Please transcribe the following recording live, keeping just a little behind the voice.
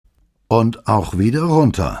»Und auch wieder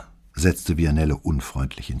runter«, setzte Vianello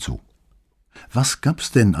unfreundlich hinzu. »Was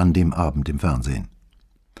gab's denn an dem Abend im Fernsehen?«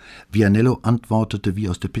 Vianello antwortete wie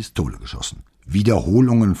aus der Pistole geschossen.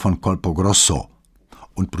 »Wiederholungen von Colpo Grosso.«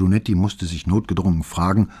 Und Brunetti musste sich notgedrungen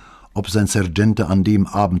fragen, ob sein Sergente an dem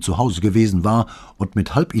Abend zu Hause gewesen war und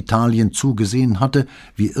mit halb Italien zugesehen hatte,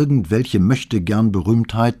 wie irgendwelche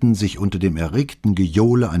Möchtegern-Berühmtheiten sich unter dem erregten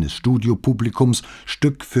Gejohle eines Studiopublikums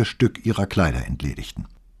Stück für Stück ihrer Kleider entledigten.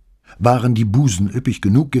 Waren die Busen üppig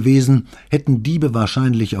genug gewesen, hätten Diebe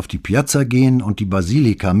wahrscheinlich auf die Piazza gehen und die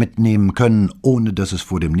Basilika mitnehmen können, ohne dass es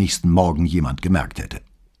vor dem nächsten Morgen jemand gemerkt hätte.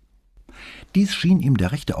 Dies schien ihm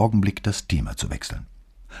der rechte Augenblick, das Thema zu wechseln.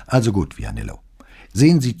 »Also gut, Vianello.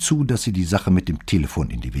 Sehen Sie zu, dass Sie die Sache mit dem Telefon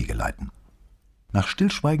in die Wege leiten.« Nach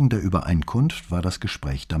stillschweigender Übereinkunft war das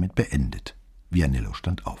Gespräch damit beendet. Vianello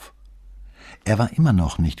stand auf. Er war immer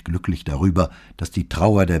noch nicht glücklich darüber, dass die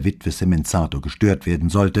Trauer der Witwe Semenzato gestört werden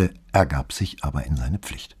sollte, ergab sich aber in seine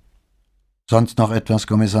Pflicht. »Sonst noch etwas,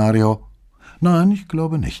 Kommissario?« »Nein, ich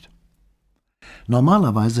glaube nicht.«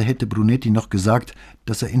 Normalerweise hätte Brunetti noch gesagt,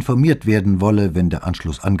 dass er informiert werden wolle, wenn der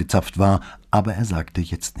Anschluss angezapft war, aber er sagte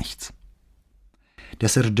jetzt nichts. Der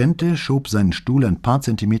Sergente schob seinen Stuhl ein paar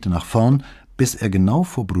Zentimeter nach vorn, bis er genau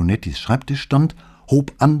vor Brunettis Schreibtisch stand,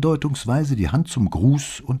 hob andeutungsweise die Hand zum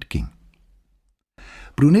Gruß und ging.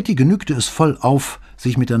 Brunetti genügte es voll auf,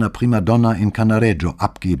 sich mit einer Primadonna in Cannaregio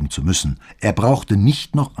abgeben zu müssen. Er brauchte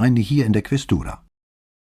nicht noch eine hier in der Questura.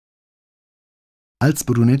 Als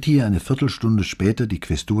Brunetti eine Viertelstunde später die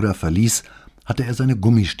Questura verließ, hatte er seine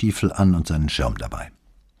Gummistiefel an und seinen Schirm dabei.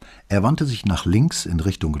 Er wandte sich nach links in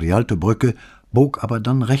Richtung Rialtobrücke, bog aber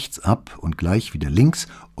dann rechts ab und gleich wieder links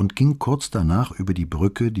und ging kurz danach über die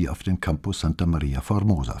Brücke, die auf den Campo Santa Maria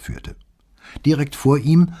Formosa führte. Direkt vor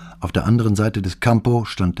ihm, auf der anderen Seite des Campo,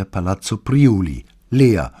 stand der Palazzo Priuli,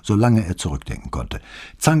 leer, solange er zurückdenken konnte,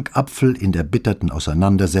 Zankapfel in erbitterten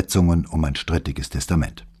Auseinandersetzungen um ein strittiges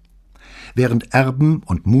Testament. Während Erben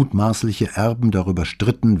und mutmaßliche Erben darüber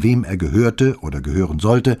stritten, wem er gehörte oder gehören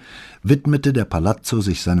sollte, widmete der Palazzo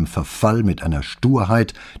sich seinem Verfall mit einer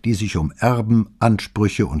Sturheit, die sich um Erben,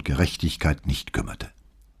 Ansprüche und Gerechtigkeit nicht kümmerte.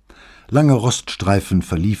 Lange Roststreifen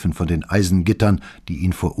verliefen von den Eisengittern, die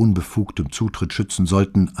ihn vor unbefugtem Zutritt schützen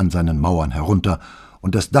sollten, an seinen Mauern herunter,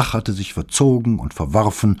 und das Dach hatte sich verzogen und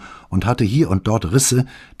verworfen und hatte hier und dort Risse,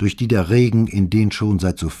 durch die der Regen in den schon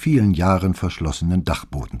seit so vielen Jahren verschlossenen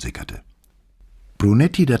Dachboden sickerte.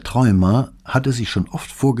 Brunetti, der Träumer, hatte sich schon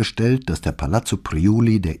oft vorgestellt, dass der Palazzo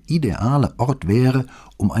Priuli der ideale Ort wäre,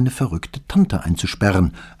 um eine verrückte Tante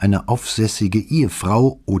einzusperren, eine aufsässige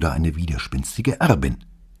Ehefrau oder eine widerspinstige Erbin.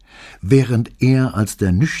 Während er als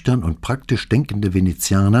der nüchtern und praktisch denkende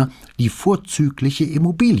Venezianer die vorzügliche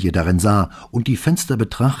Immobilie darin sah und die Fenster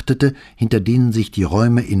betrachtete, hinter denen sich die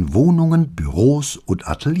Räume in Wohnungen, Büros und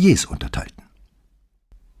Ateliers unterteilten.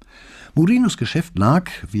 Murinos Geschäft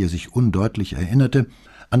lag, wie er sich undeutlich erinnerte,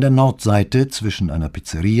 an der Nordseite zwischen einer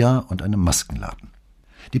Pizzeria und einem Maskenladen.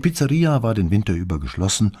 Die Pizzeria war den Winter über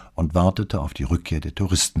geschlossen und wartete auf die Rückkehr der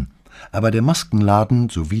Touristen, aber der Maskenladen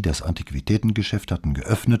sowie das Antiquitätengeschäft hatten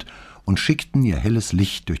geöffnet und schickten ihr helles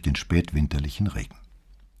Licht durch den spätwinterlichen Regen.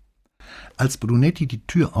 Als Brunetti die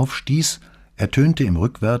Tür aufstieß, ertönte im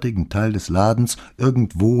rückwärtigen Teil des Ladens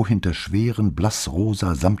irgendwo hinter schweren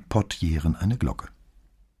blassrosa Samtportieren eine Glocke.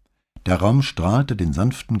 Der Raum strahlte den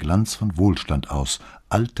sanften Glanz von Wohlstand aus,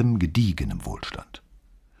 altem, gediegenem Wohlstand.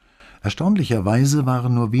 Erstaunlicherweise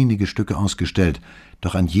waren nur wenige Stücke ausgestellt,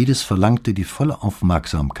 doch an jedes verlangte die volle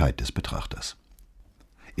Aufmerksamkeit des Betrachters.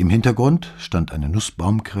 Im Hintergrund stand eine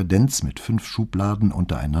Nussbaumkredenz mit 5 Schubladen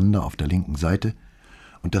untereinander auf der linken Seite,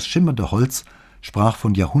 und das schimmernde Holz sprach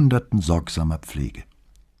von Jahrhunderten sorgsamer Pflege.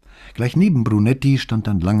 Gleich neben Brunetti stand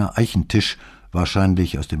ein langer Eichentisch,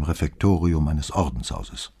 wahrscheinlich aus dem Refektorium eines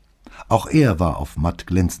Ordenshauses. Auch er war auf matt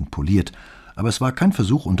glänzend poliert, aber es war kein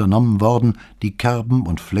Versuch unternommen worden, die Kerben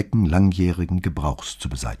und Flecken langjährigen Gebrauchs zu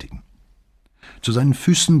beseitigen. Zu seinen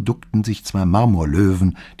Füßen duckten sich 2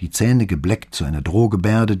 Marmorlöwen, die Zähne gebleckt zu einer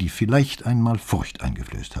Drohgebärde, die vielleicht einmal Furcht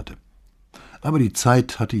eingeflößt hatte. Aber die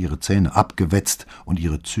Zeit hatte ihre Zähne abgewetzt und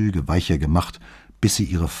ihre Züge weicher gemacht, bis sie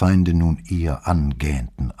ihre Feinde nun eher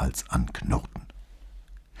angähnten als anknurrten.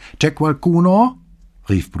 »C'è qualcuno?«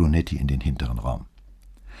 rief Brunetti in den hinteren Raum.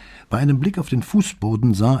 Bei einem Blick auf den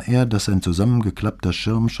Fußboden sah er, dass sein zusammengeklappter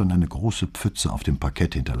Schirm schon eine große Pfütze auf dem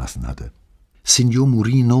Parkett hinterlassen hatte. Signor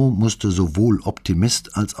Murino musste sowohl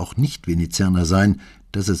Optimist als auch Nicht-Venezianer sein,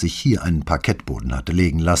 dass er sich hier einen Parkettboden hatte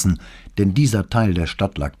legen lassen, denn dieser Teil der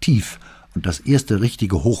Stadt lag tief, und das erste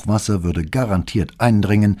richtige Hochwasser würde garantiert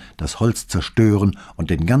eindringen, das Holz zerstören und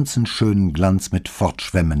den ganzen schönen Glanz mit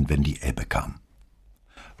fortschwemmen, wenn die Ebbe kam.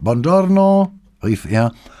 »Buongiorno«, rief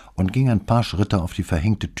er und ging ein paar Schritte auf die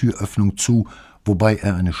verhängte Türöffnung zu, wobei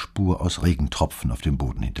er eine Spur aus Regentropfen auf dem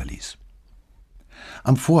Boden hinterließ.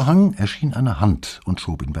 Am Vorhang erschien eine Hand und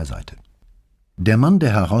schob ihn beiseite. Der Mann,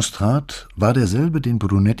 der heraustrat, war derselbe, den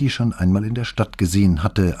Brunetti schon einmal in der Stadt gesehen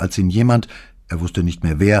hatte, als ihn jemand, er wusste nicht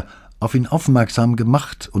mehr wer, auf ihn aufmerksam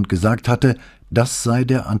gemacht und gesagt hatte, das sei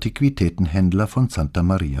der Antiquitätenhändler von Santa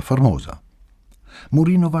Maria Formosa.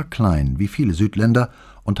 Murino war klein, wie viele Südländer,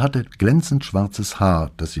 und hatte glänzend schwarzes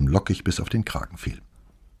Haar, das ihm lockig bis auf den Kragen fiel.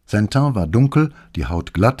 Sein Teint war dunkel, die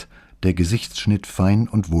Haut glatt, der Gesichtsschnitt fein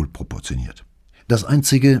und wohlproportioniert. Das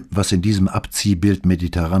Einzige, was in diesem Abziehbild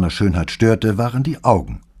mediterraner Schönheit störte, waren die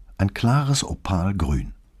Augen, ein klares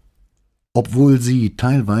Opalgrün. Obwohl sie,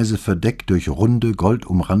 teilweise verdeckt durch runde,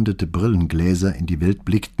 goldumrandete Brillengläser, in die Welt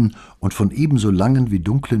blickten und von ebenso langen wie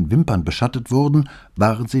dunklen Wimpern beschattet wurden,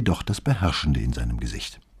 waren sie doch das Beherrschende in seinem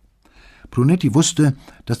Gesicht. Brunetti wusste,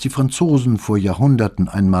 dass die Franzosen vor Jahrhunderten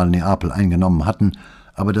einmal Neapel eingenommen hatten,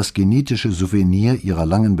 aber das genetische Souvenir ihrer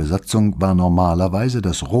langen Besatzung war normalerweise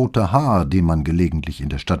das rote Haar, dem man gelegentlich in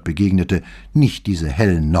der Stadt begegnete, nicht diese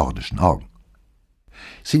hellen nordischen Augen.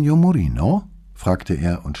 »Signor Murino?« fragte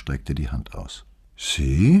er und streckte die Hand aus.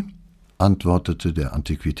 »Sie?« antwortete der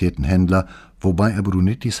Antiquitätenhändler, wobei er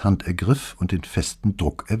Brunettis Hand ergriff und den festen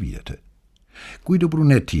Druck erwiderte. »Guido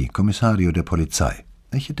Brunetti, Kommissario der Polizei.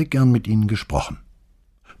 Ich hätte gern mit Ihnen gesprochen.«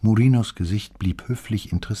 Murinos Gesicht blieb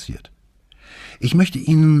höflich interessiert. »Ich möchte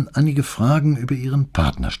Ihnen einige Fragen über Ihren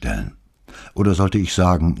Partner stellen. Oder sollte ich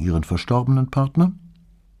sagen, Ihren verstorbenen Partner?«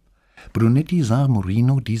 Brunetti sah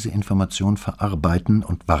Murino diese Information verarbeiten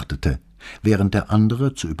und wartete, während der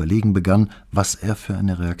andere zu überlegen begann, was er für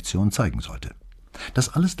eine Reaktion zeigen sollte. Das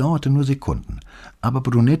alles dauerte nur Sekunden, aber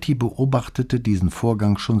Brunetti beobachtete diesen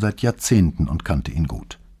Vorgang schon seit Jahrzehnten und kannte ihn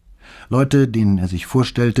gut. Leute, denen er sich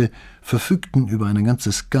vorstellte, verfügten über eine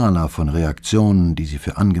ganze Skala von Reaktionen, die sie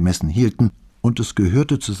für angemessen hielten, und es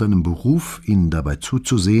gehörte zu seinem Beruf, ihnen dabei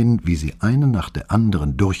zuzusehen, wie sie eine nach der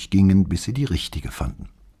anderen durchgingen, bis sie die richtige fanden.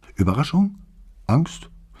 Überraschung? Angst?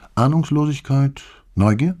 Ahnungslosigkeit?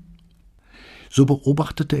 Neugier? So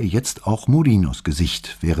beobachtete er jetzt auch Murinos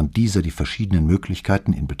Gesicht, während dieser die verschiedenen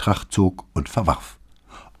Möglichkeiten in Betracht zog und verwarf.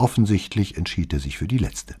 Offensichtlich entschied er sich für die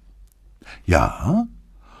letzte. »Ja?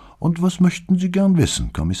 Und was möchten Sie gern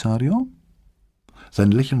wissen, Kommissario?«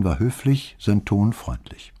 Sein Lächeln war höflich, sein Ton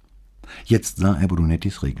freundlich. Jetzt sah er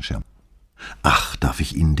Brunettis Regenschirm. »Ach, darf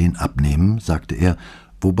ich Ihnen den abnehmen?« sagte er,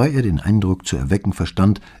 wobei er den Eindruck zu erwecken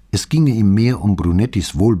verstand, es ginge ihm mehr um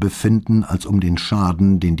Brunettis Wohlbefinden als um den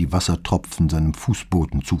Schaden, den die Wassertropfen seinem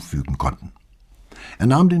Fußboden zufügen konnten. Er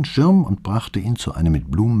nahm den Schirm und brachte ihn zu einem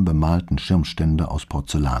mit Blumen bemalten Schirmständer aus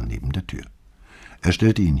Porzellan neben der Tür. Er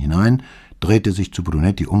stellte ihn hinein, drehte sich zu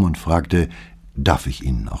Brunetti um und fragte, »Darf ich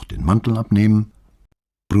Ihnen auch den Mantel abnehmen?«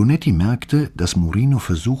 Brunetti merkte, dass Murino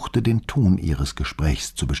versuchte, den Ton ihres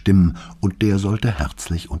Gesprächs zu bestimmen, und der sollte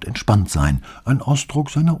herzlich und entspannt sein, ein Ausdruck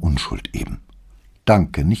seiner Unschuld eben.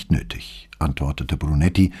 »Danke, nicht nötig«, antwortete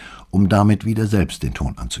Brunetti, um damit wieder selbst den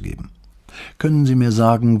Ton anzugeben. »Können Sie mir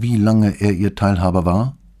sagen, wie lange er Ihr Teilhaber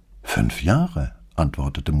war?« »5 Jahre«,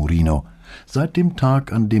 antwortete Murino, »seit dem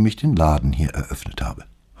Tag, an dem ich den Laden hier eröffnet habe.«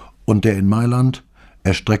 »Und der in Mailand?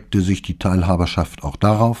 Erstreckte sich die Teilhaberschaft auch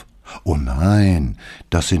darauf?« »Oh nein,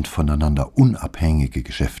 das sind voneinander unabhängige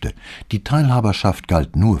Geschäfte. Die Teilhaberschaft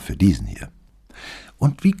galt nur für diesen hier.«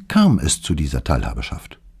 »Und wie kam es zu dieser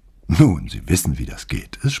Teilhaberschaft?« »Nun, Sie wissen, wie das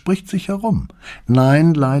geht. Es spricht sich herum.«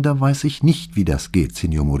 »Nein, leider weiß ich nicht, wie das geht,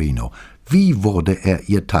 Signor Murino. Wie wurde er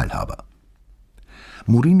Ihr Teilhaber?«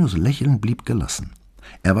 Murinos Lächeln blieb gelassen.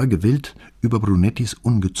 Er war gewillt, über Brunettis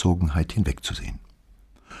Ungezogenheit hinwegzusehen.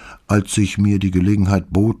 »Als sich mir die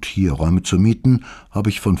Gelegenheit bot, hier Räume zu mieten, habe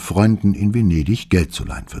ich von Freunden in Venedig Geld zu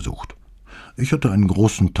leihen versucht. Ich hatte einen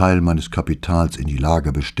großen Teil meines Kapitals in die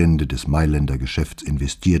Lagerbestände des Mailänder Geschäfts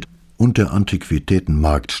investiert, und der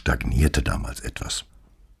Antiquitätenmarkt stagnierte damals etwas.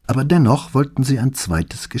 Aber dennoch wollten sie ein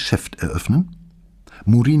zweites Geschäft eröffnen?«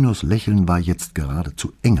 Murinos Lächeln war jetzt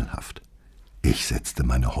geradezu engelhaft. »Ich setzte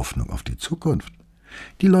meine Hoffnung auf die Zukunft.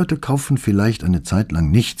 Die Leute kaufen vielleicht eine Zeit lang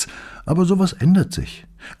nichts, aber sowas ändert sich.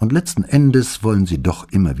 Und letzten Endes wollen sie doch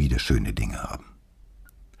immer wieder schöne Dinge haben.«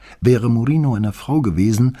 Wäre Murino eine Frau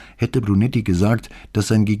gewesen, hätte Brunetti gesagt, dass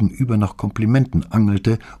sein Gegenüber nach Komplimenten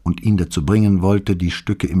angelte und ihn dazu bringen wollte, die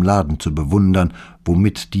Stücke im Laden zu bewundern,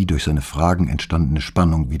 womit die durch seine Fragen entstandene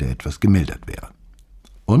Spannung wieder etwas gemildert wäre.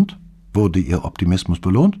 Und? Wurde Ihr Optimismus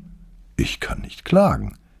belohnt? Ich kann nicht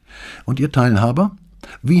klagen. Und Ihr Teilhaber?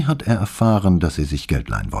 Wie hat er erfahren, dass Sie sich Geld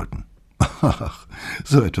leihen wollten? Ach,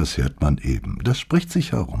 so etwas hört man eben. Das spricht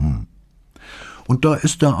sich herum. Und da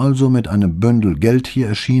ist er also mit einem Bündel Geld hier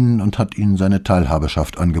erschienen und hat Ihnen seine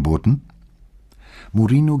Teilhaberschaft angeboten?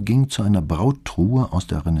 Murino ging zu einer Brauttruhe aus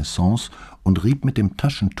der Renaissance und rieb mit dem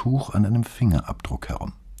Taschentuch an einem Fingerabdruck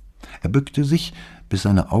herum. Er bückte sich, bis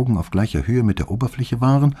seine Augen auf gleicher Höhe mit der Oberfläche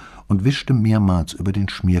waren, und wischte mehrmals über den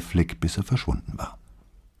Schmierfleck, bis er verschwunden war.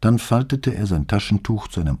 Dann faltete er sein Taschentuch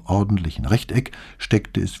zu einem ordentlichen Rechteck,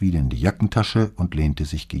 steckte es wieder in die Jackentasche und lehnte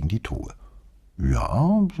sich gegen die Truhe.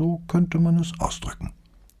 Ja, so könnte man es ausdrücken.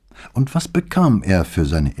 Und was bekam er für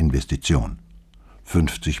seine Investition?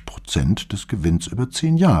 50% des Gewinns über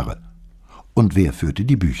 10 Jahre. Und wer führte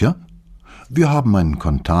die Bücher? Wir haben einen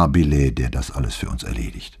Kontabile, der das alles für uns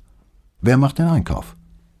erledigt. Wer macht den Einkauf?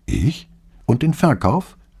 Ich. Und den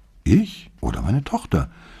Verkauf? Ich oder meine Tochter.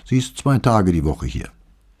 Sie ist 2 Tage die Woche hier.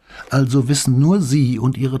 Also wissen nur Sie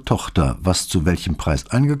und Ihre Tochter, was zu welchem Preis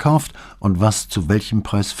eingekauft und was zu welchem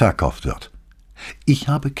Preis verkauft wird. Ich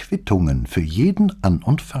habe Quittungen für jeden An-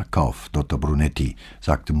 und Verkauf, Dottor Brunetti,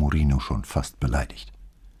 sagte Murino schon fast beleidigt.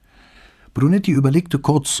 Brunetti überlegte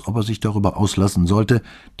kurz, ob er sich darüber auslassen sollte,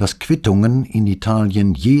 dass Quittungen in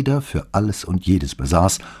Italien jeder für alles und jedes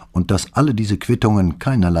besaß und dass alle diese Quittungen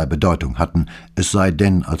keinerlei Bedeutung hatten, es sei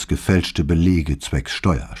denn als gefälschte Belege zwecks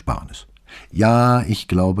Steuerersparnis. »Ja, ich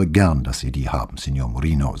glaube gern, dass Sie die haben, Signor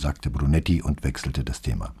Murino«, sagte Brunetti und wechselte das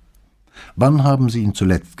Thema. »Wann haben Sie ihn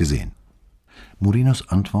zuletzt gesehen?« Murinos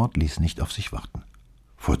Antwort ließ nicht auf sich warten.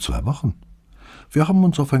 »Vor 2 Wochen. Wir haben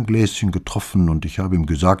uns auf ein Gläschen getroffen und ich habe ihm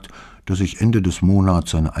gesagt, dass ich Ende des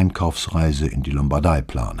Monats eine Einkaufsreise in die Lombardei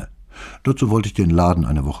plane. Dazu wollte ich den Laden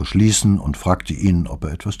eine Woche schließen und fragte ihn, ob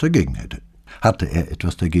er etwas dagegen hätte. Hatte er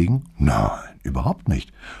etwas dagegen? Nein, überhaupt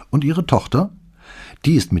nicht. Und Ihre Tochter?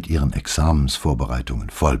 Die ist mit ihren Examensvorbereitungen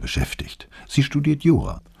voll beschäftigt. Sie studiert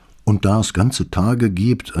Jura. Und da es ganze Tage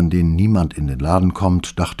gibt, an denen niemand in den Laden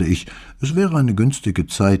kommt, dachte ich, es wäre eine günstige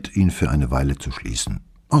Zeit, ihn für eine Weile zu schließen.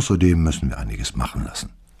 Außerdem müssen wir einiges machen lassen.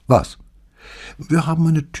 Was? Wir haben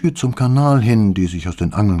eine Tür zum Kanal hin, die sich aus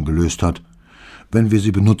den Angeln gelöst hat. Wenn wir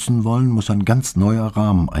sie benutzen wollen, muss ein ganz neuer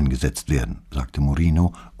Rahmen eingesetzt werden, sagte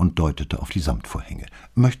Murino und deutete auf die Samtvorhänge.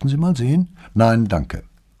 Möchten Sie mal sehen? Nein, danke,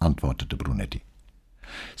 antwortete Brunetti.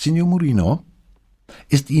 Signor Murino,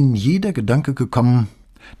 ist Ihnen je der Gedanke gekommen,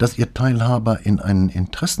 dass Ihr Teilhaber in einen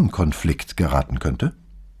Interessenkonflikt geraten könnte?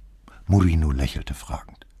 Murino lächelte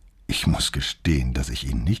fragend. Ich muss gestehen, dass ich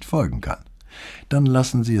Ihnen nicht folgen kann. Dann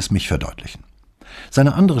lassen Sie es mich verdeutlichen.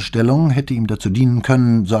 Seine andere Stellung hätte ihm dazu dienen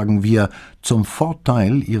können, sagen wir, zum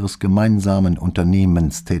Vorteil Ihres gemeinsamen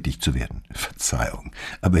Unternehmens tätig zu werden. Verzeihung,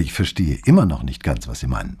 aber ich verstehe immer noch nicht ganz, was Sie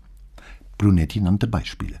meinen. Brunetti nannte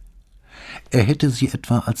Beispiele. Er hätte sie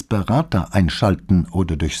etwa als Berater einschalten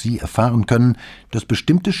oder durch sie erfahren können, dass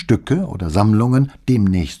bestimmte Stücke oder Sammlungen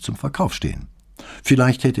demnächst zum Verkauf stehen.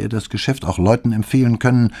 Vielleicht hätte er das Geschäft auch Leuten empfehlen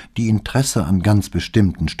können, die Interesse an ganz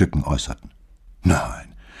bestimmten Stücken äußerten.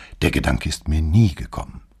 Nein, der Gedanke ist mir nie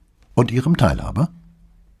gekommen. Und Ihrem Teilhaber?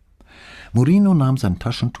 Murino nahm sein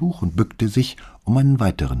Taschentuch und bückte sich, um einen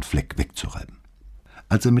weiteren Fleck wegzureiben.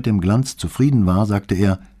 Als er mit dem Glanz zufrieden war, sagte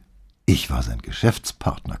er, ich war sein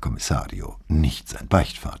Geschäftspartner, Kommissario, nicht sein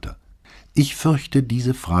Beichtvater. Ich fürchte,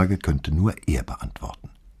 diese Frage könnte nur er beantworten.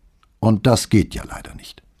 Und das geht ja leider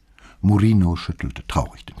nicht. Murino schüttelte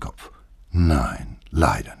traurig den Kopf. Nein,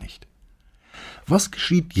 leider nicht. Was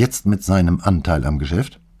geschieht jetzt mit seinem Anteil am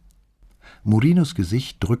Geschäft? Murinos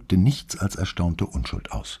Gesicht drückte nichts als erstaunte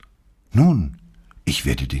Unschuld aus. Nun, ich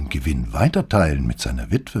werde den Gewinn weiterteilen mit seiner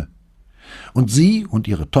Witwe. Und Sie und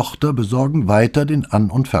Ihre Tochter besorgen weiter den An-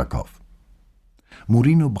 und Verkauf.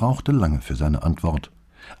 Murino brauchte lange für seine Antwort,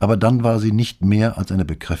 aber dann war sie nicht mehr als eine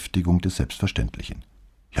Bekräftigung des Selbstverständlichen.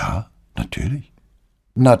 Ja, natürlich.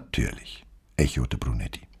 Natürlich, echote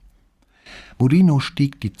Brunetti. Murino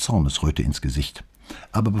stieg die Zornesröte ins Gesicht,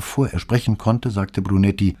 aber bevor er sprechen konnte, sagte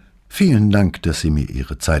Brunetti, »Vielen Dank, dass Sie mir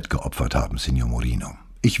Ihre Zeit geopfert haben, Signor Murino.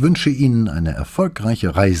 Ich wünsche Ihnen eine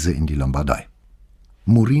erfolgreiche Reise in die Lombardei.«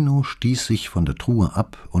 Murino stieß sich von der Truhe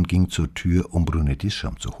ab und ging zur Tür, um Brunettis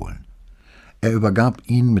Schirm zu holen. Er übergab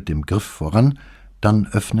ihn mit dem Griff voran, dann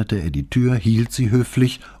öffnete er die Tür, hielt sie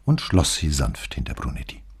höflich und schloss sie sanft hinter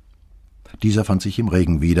Brunetti. Dieser fand sich im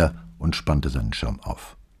Regen wieder und spannte seinen Schirm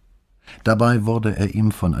auf. Dabei wurde er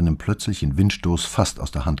ihm von einem plötzlichen Windstoß fast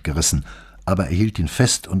aus der Hand gerissen, aber er hielt ihn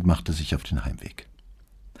fest und machte sich auf den Heimweg.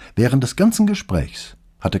 Während des ganzen Gesprächs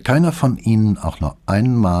hatte keiner von ihnen auch nur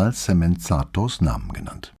einmal Semenzatos Namen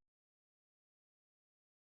genannt.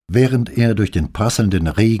 Während er durch den prasselnden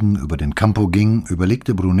Regen über den Campo ging,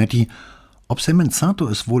 überlegte Brunetti, ob Semenzato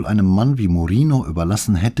es wohl einem Mann wie Murino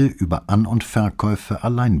überlassen hätte, über An- und Verkäufe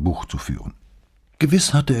allein Buch zu führen.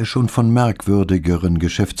 Gewiss hatte er schon von merkwürdigeren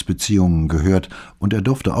Geschäftsbeziehungen gehört, und er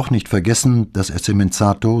durfte auch nicht vergessen, dass er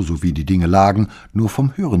Semenzato, so wie die Dinge lagen, nur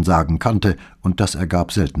vom Hörensagen kannte, und das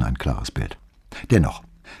ergab selten ein klares Bild. Dennoch,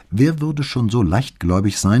 wer würde schon so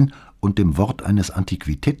leichtgläubig sein und dem Wort eines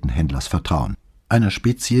Antiquitätenhändlers vertrauen, einer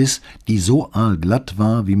Spezies, die so aalglatt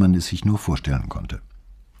war, wie man es sich nur vorstellen konnte.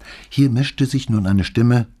 Hier mischte sich nun eine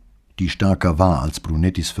Stimme, die stärker war als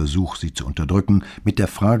Brunettis Versuch, sie zu unterdrücken, mit der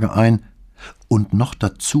Frage ein, und noch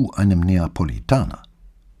dazu einem Neapolitaner.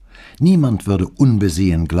 Niemand würde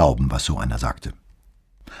unbesehen glauben, was so einer sagte.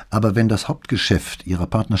 Aber wenn das Hauptgeschäft ihrer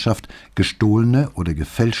Partnerschaft gestohlene oder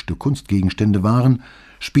gefälschte Kunstgegenstände waren,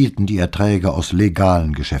 spielten die Erträge aus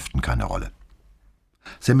legalen Geschäften keine Rolle.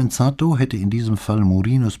 Semenzato hätte in diesem Fall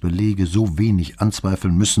Murinos Belege so wenig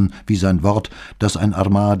anzweifeln müssen wie sein Wort, dass ein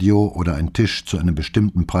Armadio oder ein Tisch zu einem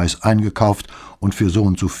bestimmten Preis eingekauft und für so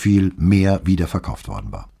und so viel mehr wiederverkauft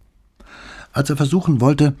worden war. Als er versuchen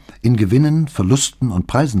wollte, in Gewinnen, Verlusten und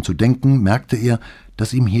Preisen zu denken, merkte er,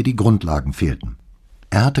 dass ihm hier die Grundlagen fehlten.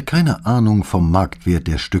 Er hatte keine Ahnung vom Marktwert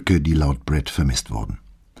der Stücke, die laut Brett vermisst wurden.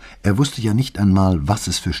 Er wusste ja nicht einmal, was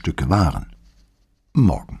es für Stücke waren.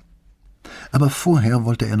 Morgen. Aber vorher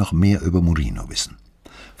wollte er noch mehr über Murino wissen.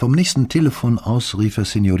 Vom nächsten Telefon aus rief er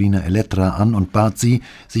Signorina Elettra an und bat sie,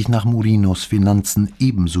 sich nach Murinos Finanzen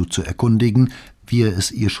ebenso zu erkundigen, wie er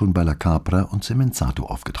es ihr schon bei La Capra und Semenzato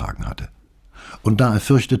aufgetragen hatte. Und da er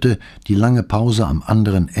fürchtete, die lange Pause am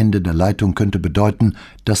anderen Ende der Leitung könnte bedeuten,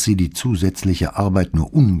 dass sie die zusätzliche Arbeit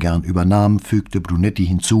nur ungern übernahm, fügte Brunetti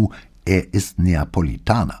hinzu, er ist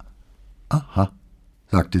Neapolitaner. »Aha«,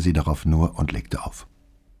 sagte sie darauf nur und legte auf.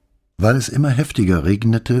 Weil es immer heftiger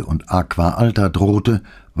regnete und Acqua Alta drohte,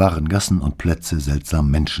 waren Gassen und Plätze seltsam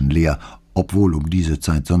menschenleer, obwohl um diese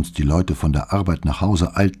Zeit sonst die Leute von der Arbeit nach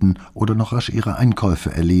Hause eilten oder noch rasch ihre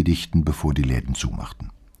Einkäufe erledigten, bevor die Läden zumachten.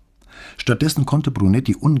 Stattdessen konnte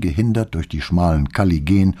Brunetti ungehindert durch die schmalen Calli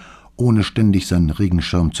gehen, ohne ständig seinen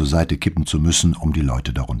Regenschirm zur Seite kippen zu müssen, um die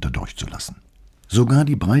Leute darunter durchzulassen. Sogar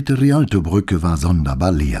die breite Rialto-Brücke war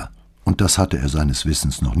sonderbar leer, und das hatte er seines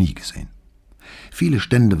Wissens noch nie gesehen. Viele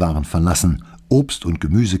Stände waren verlassen, Obst- und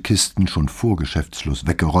Gemüsekisten schon vor Geschäftsschluss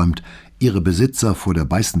weggeräumt, ihre Besitzer vor der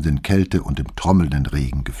beißenden Kälte und dem trommelnden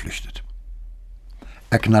Regen geflüchtet.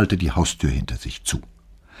 Er knallte die Haustür hinter sich zu.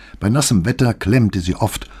 Bei nassem Wetter klemmte sie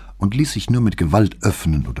oft und ließ sich nur mit Gewalt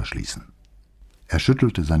öffnen oder schließen. Er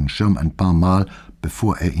schüttelte seinen Schirm ein paar Mal,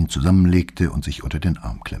 bevor er ihn zusammenlegte und sich unter den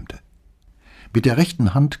Arm klemmte. Mit der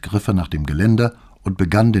rechten Hand griff er nach dem Geländer und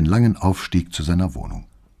begann den langen Aufstieg zu seiner Wohnung.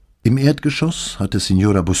 Im Erdgeschoss hatte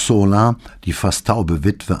Signora Bussola, die fast taube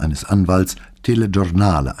Witwe eines Anwalts,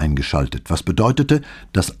 Telegiornale eingeschaltet, was bedeutete,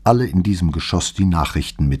 dass alle in diesem Geschoss die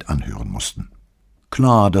Nachrichten mit anhören mussten.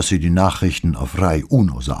 Klar, dass sie die Nachrichten auf Rai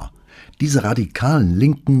Uno sah. Diese radikalen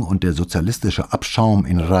Linken und der sozialistische Abschaum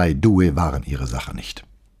in Rai Due waren ihre Sache nicht.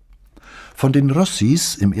 Von den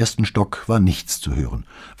Rossis im ersten Stock war nichts zu hören,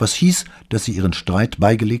 was hieß, dass sie ihren Streit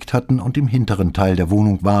beigelegt hatten und im hinteren Teil der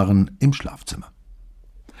Wohnung waren, im Schlafzimmer.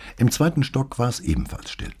 Im zweiten Stock war es ebenfalls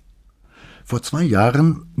still. Vor 2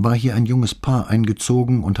 Jahren war hier ein junges Paar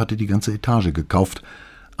eingezogen und hatte die ganze Etage gekauft,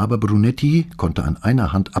 aber Brunetti konnte an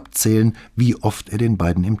einer Hand abzählen, wie oft er den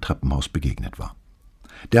beiden im Treppenhaus begegnet war.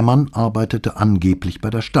 Der Mann arbeitete angeblich bei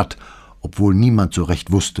der Stadt, obwohl niemand so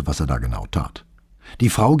recht wusste, was er da genau tat. Die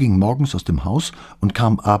Frau ging morgens aus dem Haus und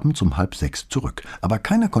kam abends um 5:30 zurück, aber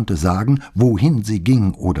keiner konnte sagen, wohin sie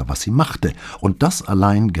ging oder was sie machte, und das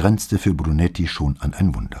allein grenzte für Brunetti schon an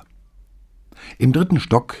ein Wunder. Im 3.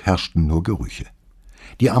 Stock herrschten nur Gerüche.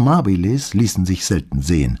 Die Amabiles ließen sich selten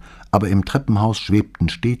sehen, aber im Treppenhaus schwebten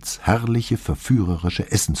stets herrliche, verführerische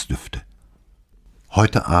Essensdüfte.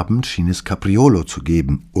 Heute Abend schien es Capriolo zu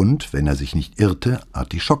geben und, wenn er sich nicht irrte,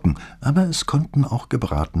 Artischocken, aber es konnten auch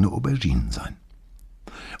gebratene Auberginen sein.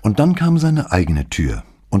 Und dann kam seine eigene Tür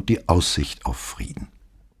und die Aussicht auf Frieden.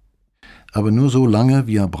 Aber nur so lange,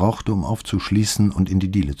 wie er brauchte, um aufzuschließen und in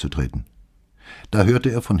die Diele zu treten. Da hörte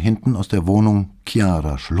er von hinten aus der Wohnung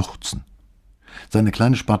Chiara schluchzen. Seine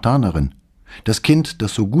kleine Spartanerin, das Kind,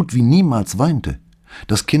 das so gut wie niemals weinte,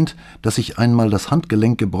 das Kind, das sich einmal das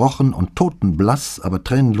Handgelenk gebrochen und totenblass, aber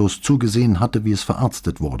tränenlos zugesehen hatte, wie es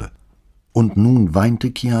verarztet wurde. Und nun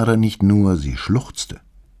weinte Chiara nicht nur, sie schluchzte.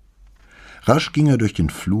 Rasch ging er durch den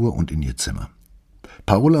Flur und in ihr Zimmer.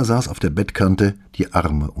 Paola saß auf der Bettkante, die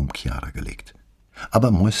Arme um Chiara gelegt. »Aber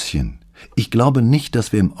Mäuschen, ich glaube nicht,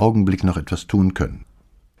 dass wir im Augenblick noch etwas tun können.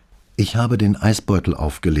 Ich habe den Eisbeutel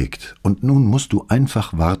aufgelegt, und nun musst du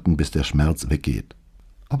einfach warten, bis der Schmerz weggeht.«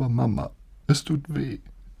 »Aber Mama, es tut weh.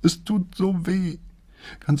 Es tut so weh.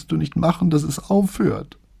 Kannst du nicht machen, dass es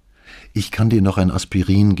aufhört?« »Ich kann dir noch ein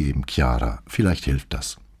Aspirin geben, Chiara. Vielleicht hilft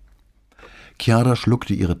das.« Chiara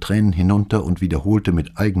schluckte ihre Tränen hinunter und wiederholte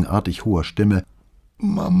mit eigenartig hoher Stimme,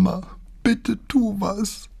 »Mama, bitte tu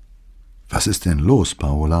was.« »Was ist denn los,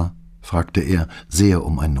 Paola?« fragte er, sehr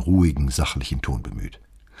um einen ruhigen, sachlichen Ton bemüht.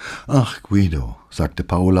 »Ach, Guido«, sagte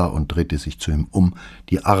Paola und drehte sich zu ihm um,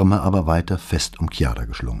 die Arme aber weiter fest um Chiara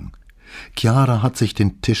geschlungen. »Chiara hat sich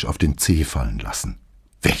den Tisch auf den Zeh fallen lassen.«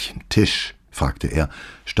 »Welchen Tisch?« fragte er,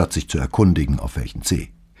 statt sich zu erkundigen, auf welchen Zeh.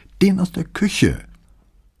 »Den aus der Küche.«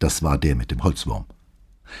 Das war der mit dem Holzwurm.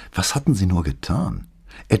 »Was hatten Sie nur getan?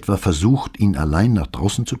 Etwa versucht, ihn allein nach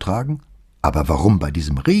draußen zu tragen? Aber warum bei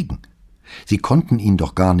diesem Regen? Sie konnten ihn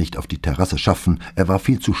doch gar nicht auf die Terrasse schaffen, er war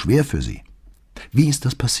viel zu schwer für Sie. Wie ist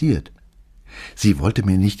das passiert? Sie wollte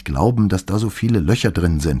mir nicht glauben, dass da so viele Löcher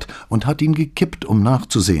drin sind, und hat ihn gekippt, um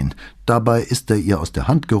nachzusehen. Dabei ist er ihr aus der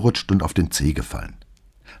Hand gerutscht und auf den Zeh gefallen.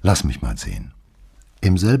 Lass mich mal sehen.«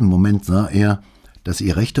 Im selben Moment sah er, dass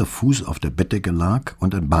ihr rechter Fuß auf der Bettdecke lag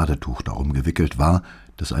und ein Badetuch darum gewickelt war,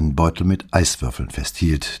 das einen Beutel mit Eiswürfeln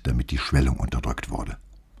festhielt, damit die Schwellung unterdrückt wurde.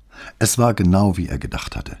 Es war genau, wie er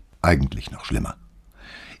gedacht hatte, eigentlich noch schlimmer.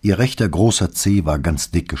 Ihr rechter großer Zeh war ganz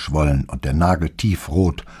dick geschwollen und der Nagel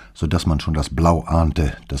tiefrot, so dass man schon das Blau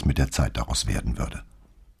ahnte, das mit der Zeit daraus werden würde.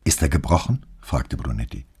 »Ist er gebrochen?« fragte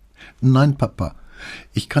Brunetti. »Nein, Papa.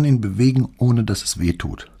 Ich kann ihn bewegen, ohne dass es weh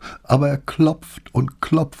tut. Aber er klopft und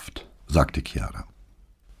klopft«, sagte Chiara.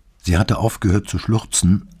 Sie hatte aufgehört zu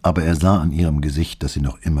schluchzen, aber er sah an ihrem Gesicht, dass sie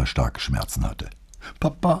noch immer starke Schmerzen hatte.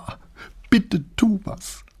 »Papa, bitte tu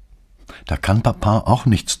was.« »Da kann Papa auch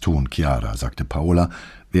nichts tun, Chiara«, sagte Paola,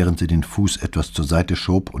 während sie den Fuß etwas zur Seite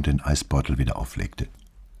schob und den Eisbeutel wieder auflegte.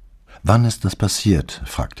 »Wann ist das passiert?«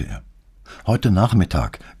 fragte er. »Heute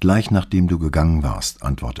Nachmittag, gleich nachdem du gegangen warst«,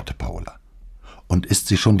 antwortete Paola. »Und ist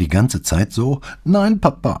sie schon die ganze Zeit so?« »Nein,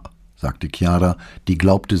 Papa«, sagte Chiara, die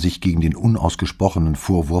glaubte, sich gegen den unausgesprochenen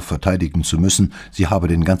Vorwurf verteidigen zu müssen, sie habe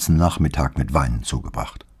den ganzen Nachmittag mit Weinen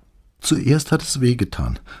zugebracht. »Zuerst hat es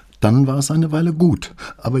wehgetan, dann war es eine Weile gut,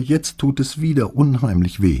 aber jetzt tut es wieder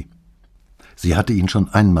unheimlich weh.« Sie hatte ihn schon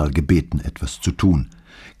einmal gebeten, etwas zu tun.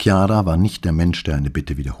 Chiara war nicht der Mensch, der eine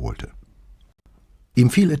Bitte wiederholte.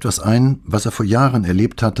 Ihm fiel etwas ein, was er vor Jahren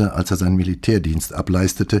erlebt hatte, als er seinen Militärdienst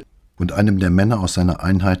ableistete und einem der Männer aus seiner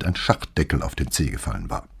Einheit ein Schachtdeckel auf den Zeh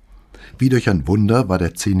gefallen war. Wie durch ein Wunder war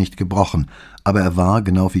der Zeh nicht gebrochen, aber er war,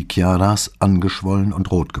 genau wie Chiaras, angeschwollen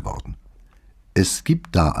und rot geworden. »Es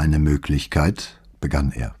gibt da eine Möglichkeit«,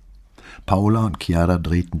 begann er. Paola und Chiara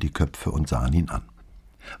drehten die Köpfe und sahen ihn an.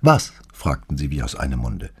 »Was?« fragten sie wie aus einem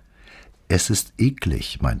Munde. »Es ist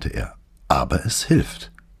eklig«, meinte er, »aber es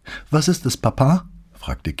hilft.« »Was ist es, Papa?«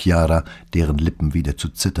 fragte Chiara, deren Lippen wieder zu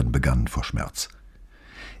zittern begannen vor Schmerz.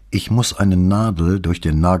 »Ich muss eine Nadel durch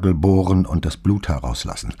den Nagel bohren und das Blut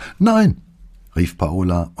herauslassen.« »Nein«, rief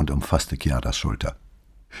Paola und umfasste Chiaras Schulter.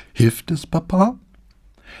 »Hilft es, Papa?«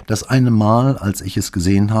 »Das eine Mal, als ich es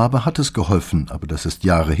gesehen habe, hat es geholfen, aber das ist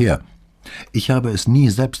Jahre her. Ich habe es nie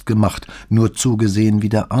selbst gemacht, nur zugesehen, wie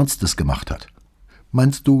der Arzt es gemacht hat.«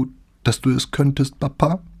 »Meinst du, dass du es könntest,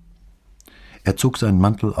 Papa?« Er zog seinen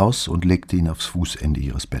Mantel aus und legte ihn aufs Fußende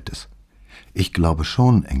ihres Bettes. »Ich glaube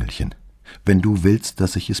schon, Engelchen. Wenn du willst,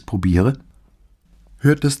 dass ich es probiere?«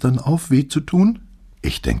 »Hört es dann auf, weh zu tun?«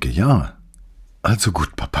 »Ich denke, ja.« »Also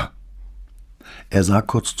gut, Papa.« Er sah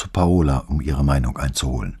kurz zu Paola, um ihre Meinung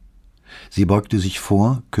einzuholen. Sie beugte sich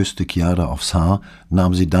vor, küsste Chiara aufs Haar,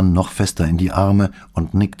 nahm sie dann noch fester in die Arme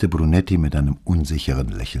und nickte Brunetti mit einem unsicheren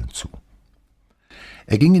Lächeln zu.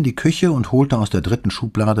 Er ging in die Küche und holte aus der dritten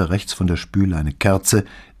Schublade rechts von der Spüle eine Kerze,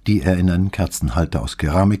 die er in einen Kerzenhalter aus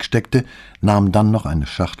Keramik steckte, nahm dann noch eine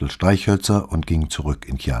Schachtel Streichhölzer und ging zurück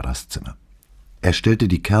in Chiaras Zimmer. Er stellte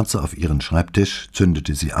die Kerze auf ihren Schreibtisch,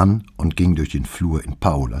 zündete sie an und ging durch den Flur in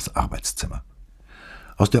Paolas Arbeitszimmer.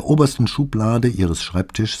 Aus der obersten Schublade ihres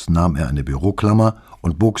Schreibtischs nahm er eine Büroklammer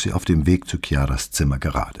und bog sie auf dem Weg zu Chiaras Zimmer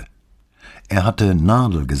gerade. Er hatte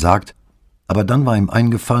Nadel gesagt, aber dann war ihm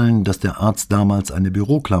eingefallen, dass der Arzt damals eine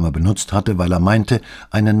Büroklammer benutzt hatte, weil er meinte,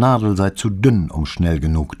 eine Nadel sei zu dünn, um schnell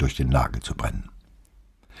genug durch den Nagel zu brennen.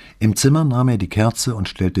 Im Zimmer nahm er die Kerze und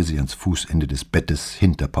stellte sie ans Fußende des Bettes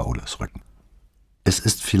hinter Paolas Rücken. »Es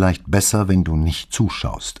ist vielleicht besser, wenn du nicht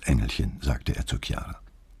zuschaust, Engelchen«, sagte er zu Chiara.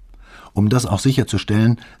 Um das auch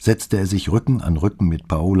sicherzustellen, setzte er sich Rücken an Rücken mit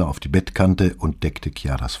Paola auf die Bettkante und deckte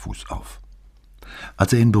Chiaras Fuß auf.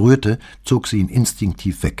 Als er ihn berührte, zog sie ihn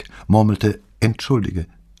instinktiv weg, murmelte »Entschuldige«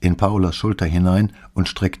 in Paolas Schulter hinein und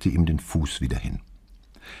streckte ihm den Fuß wieder hin.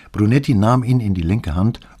 Brunetti nahm ihn in die linke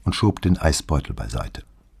Hand und schob den Eisbeutel beiseite.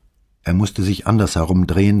 Er musste sich andersherum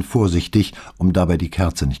drehen, vorsichtig, um dabei die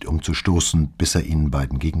Kerze nicht umzustoßen, bis er ihnen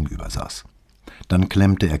beiden gegenüber saß. Dann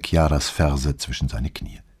klemmte er Chiaras Ferse zwischen seine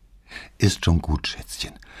Knie. »Ist schon gut,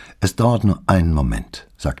 Schätzchen. Es dauert nur einen Moment«,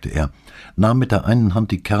 sagte er, nahm mit der einen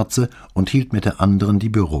Hand die Kerze und hielt mit der anderen die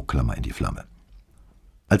Büroklammer in die Flamme.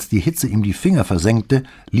 Als die Hitze ihm die Finger versenkte,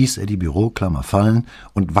 ließ er die Büroklammer fallen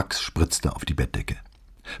und Wachs spritzte auf die Bettdecke.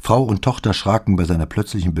 Frau und Tochter schraken bei seiner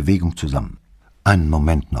plötzlichen Bewegung zusammen. »Einen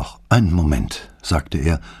Moment noch, einen Moment«, sagte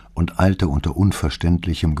er und eilte unter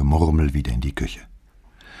unverständlichem Gemurmel wieder in die Küche.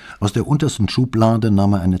 Aus der untersten Schublade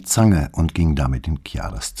nahm er eine Zange und ging damit in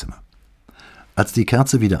Chiaras Zimmer. Als die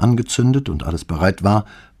Kerze wieder angezündet und alles bereit war,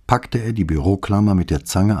 packte er die Büroklammer mit der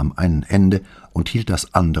Zange am einen Ende und hielt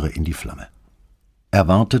das andere in die Flamme. Er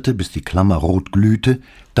wartete, bis die Klammer rot glühte,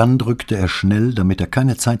 dann drückte er schnell, damit er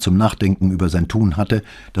keine Zeit zum Nachdenken über sein Tun hatte,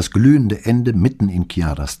 das glühende Ende mitten in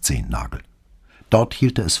Chiaras Zehennagel. Dort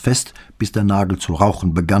hielt er es fest, bis der Nagel zu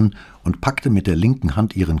rauchen begann, und packte mit der linken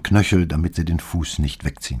Hand ihren Knöchel, damit sie den Fuß nicht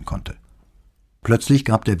wegziehen konnte. Plötzlich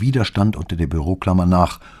gab der Widerstand unter der Büroklammer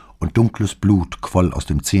nach, und dunkles Blut quoll aus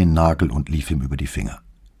dem Zehennagel und lief ihm über die Finger.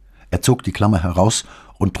 Er zog die Klammer heraus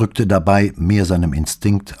und drückte dabei, mehr seinem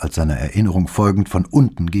Instinkt als seiner Erinnerung folgend, von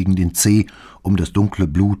unten gegen den Zeh, um das dunkle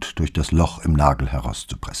Blut durch das Loch im Nagel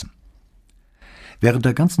herauszupressen. Während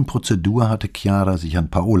der ganzen Prozedur hatte Chiara sich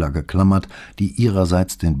an Paola geklammert, die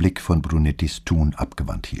ihrerseits den Blick von Brunettis Tun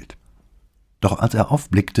abgewandt hielt. Doch als er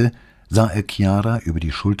aufblickte, sah er Chiara über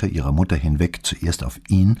die Schulter ihrer Mutter hinweg zuerst auf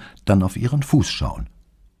ihn, dann auf ihren Fuß schauen.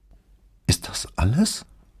 »Ist das alles?«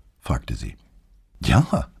 fragte sie.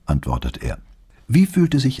 »Ja«, antwortete er. »Wie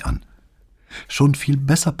fühlt es sich an?« »Schon viel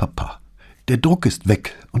besser, Papa. Der Druck ist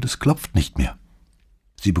weg und es klopft nicht mehr.«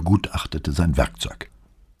 Sie begutachtete sein Werkzeug.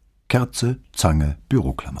 Kerze, Zange,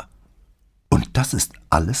 Büroklammer. »Und das ist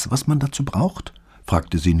alles, was man dazu braucht?«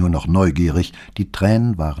 fragte sie nur noch neugierig, die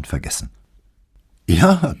Tränen waren vergessen.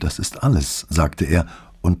 »Ja, das ist alles«, sagte er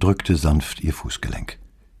und drückte sanft ihr Fußgelenk.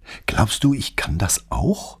 »Glaubst du, ich kann das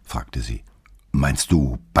auch?« fragte sie. »Meinst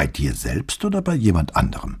du, bei dir selbst oder bei jemand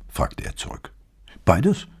anderem?« fragte er zurück.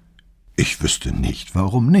 »Beides?« »Ich wüsste nicht,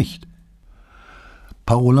 warum nicht?«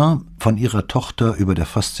 Paola, von ihrer Tochter über der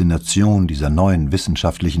Faszination dieser neuen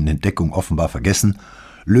wissenschaftlichen Entdeckung offenbar vergessen,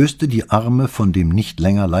 löste die Arme von dem nicht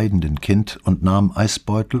länger leidenden Kind und nahm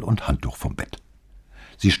Eisbeutel und Handtuch vom Bett.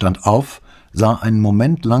 Sie stand auf, sah einen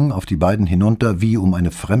Moment lang auf die beiden hinunter, wie um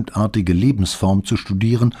eine fremdartige Lebensform zu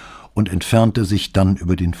studieren, und entfernte sich dann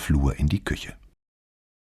über den Flur in die Küche.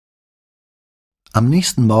 Am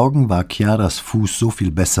nächsten Morgen war Chiaras Fuß so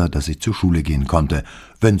viel besser, dass sie zur Schule gehen konnte,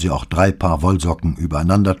 wenn sie auch 3 Paar Wollsocken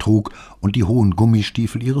übereinander trug und die hohen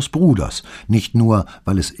Gummistiefel ihres Bruders, nicht nur,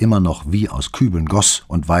 weil es immer noch wie aus Kübeln goss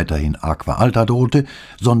und weiterhin Acqua Alta drohte,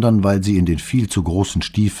 sondern weil sie in den viel zu großen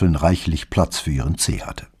Stiefeln reichlich Platz für ihren Zeh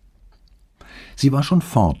hatte. Sie war schon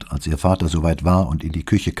fort, als ihr Vater soweit war und in die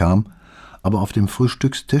Küche kam, aber auf dem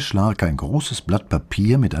Frühstückstisch lag ein großes Blatt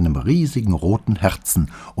Papier mit einem riesigen roten Herzen,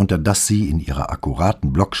 unter das sie in ihrer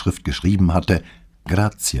akkuraten Blockschrift geschrieben hatte: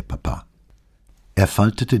 »Grazie, Papa.« Er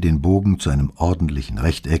faltete den Bogen zu einem ordentlichen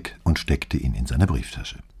Rechteck und steckte ihn in seine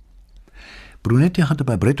Brieftasche. Brunetti hatte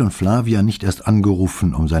bei Brett und Flavia nicht erst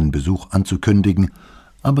angerufen, um seinen Besuch anzukündigen,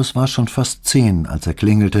 aber es war schon fast 10, als er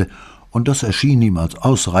klingelte, und das erschien ihm als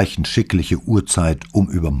ausreichend schickliche Uhrzeit, um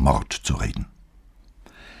über Mord zu reden.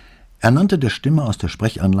 Er nannte der Stimme aus der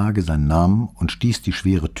Sprechanlage seinen Namen und stieß die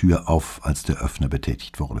schwere Tür auf, als der Öffner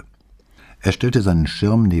betätigt wurde. Er stellte seinen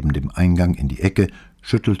Schirm neben dem Eingang in die Ecke,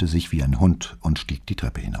 schüttelte sich wie ein Hund und stieg die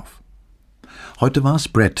Treppe hinauf. Heute war es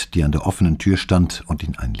Brett, die an der offenen Tür stand und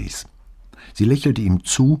ihn einließ. Sie lächelte ihm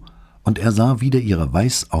zu, und er sah wieder ihre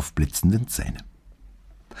weiß aufblitzenden Zähne.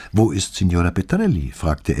 »Wo ist Signora Petrelli?«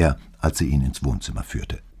 fragte er, als sie ihn ins Wohnzimmer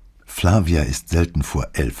führte. »Flavia ist selten vor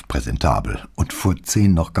 11 präsentabel und vor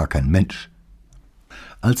 10 noch gar kein Mensch.«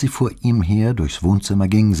 Als sie vor ihm her durchs Wohnzimmer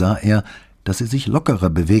ging, sah er, dass sie sich lockerer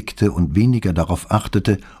bewegte und weniger darauf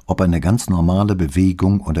achtete, ob eine ganz normale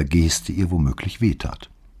Bewegung oder Geste ihr womöglich wehtat.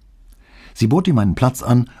 Sie bot ihm einen Platz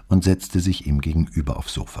an und setzte sich ihm gegenüber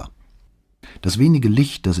aufs Sofa. Das wenige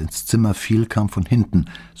Licht, das ins Zimmer fiel, kam von hinten,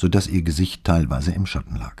 so dass ihr Gesicht teilweise im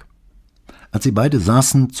Schatten lag. Als sie beide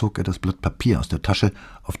saßen, zog er das Blatt Papier aus der Tasche,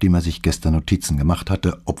 auf dem er sich gestern Notizen gemacht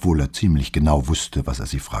hatte, obwohl er ziemlich genau wusste, was er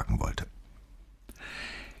sie fragen wollte.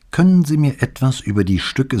 »Können Sie mir etwas über die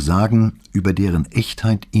Stücke sagen, über deren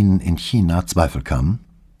Echtheit Ihnen in China Zweifel kamen?«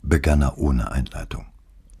 begann er ohne Einleitung.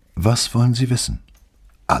 »Was wollen Sie wissen?«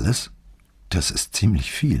 »Alles? Das ist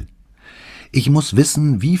ziemlich viel. Ich muss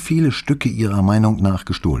wissen, wie viele Stücke Ihrer Meinung nach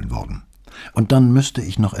gestohlen wurden. Und dann müsste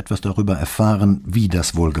ich noch etwas darüber erfahren, wie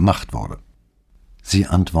das wohl gemacht wurde.« Sie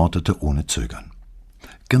antwortete ohne Zögern.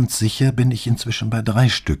 »Ganz sicher bin ich inzwischen bei 3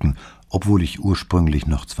 Stücken, obwohl ich ursprünglich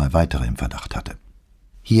noch 2 weitere im Verdacht hatte.«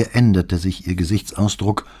 Hier änderte sich ihr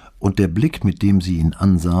Gesichtsausdruck, und der Blick, mit dem sie ihn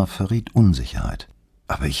ansah, verriet Unsicherheit.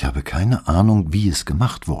 »Aber ich habe keine Ahnung, wie es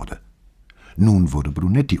gemacht wurde.« Nun wurde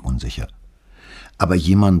Brunetti unsicher. Aber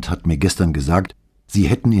jemand hat mir gestern gesagt, Sie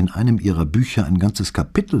hätten in einem Ihrer Bücher ein ganzes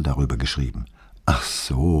Kapitel darüber geschrieben. Ach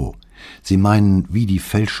so, Sie meinen, wie die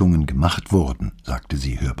Fälschungen gemacht wurden, sagte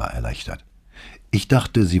sie hörbar erleichtert. Ich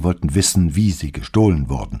dachte, Sie wollten wissen, wie sie gestohlen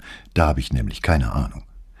wurden. Da habe ich nämlich keine Ahnung.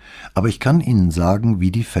 Aber ich kann Ihnen sagen,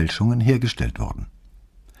 wie die Fälschungen hergestellt wurden.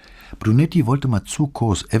 Brunetti wollte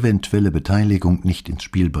Mazzucos eventuelle Beteiligung nicht ins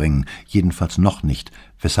Spiel bringen, jedenfalls noch nicht,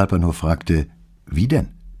 weshalb er nur fragte, wie denn?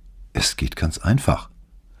 Es geht ganz einfach.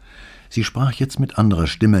 Sie sprach jetzt mit anderer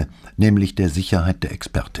Stimme, nämlich der Sicherheit der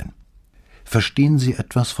Expertin. Verstehen Sie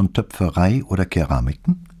etwas von Töpferei oder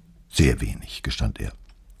Keramiken? Sehr wenig, gestand er.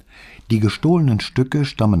 Die gestohlenen Stücke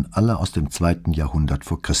stammen alle aus dem 2. Jahrhundert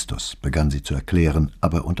vor Christus, begann sie zu erklären,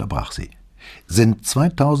 aber unterbrach sie. Sind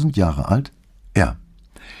 2000 Jahre alt? Ja.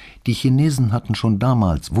 Die Chinesen hatten schon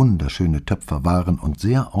damals wunderschöne Töpferwaren und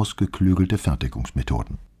sehr ausgeklügelte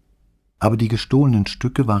Fertigungsmethoden. Aber die gestohlenen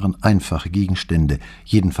Stücke waren einfache Gegenstände,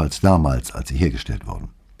 jedenfalls damals, als sie hergestellt wurden.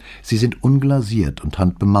 Sie sind unglasiert und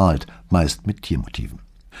handbemalt, meist mit Tiermotiven.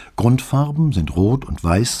 Grundfarben sind rot und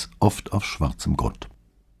weiß, oft auf schwarzem Grund.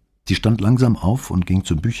 Sie stand langsam auf und ging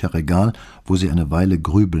zum Bücherregal, wo sie eine Weile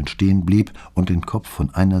grübelnd stehen blieb und den Kopf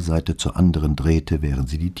von einer Seite zur anderen drehte, während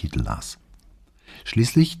sie die Titel las.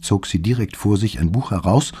 Schließlich zog sie direkt vor sich ein Buch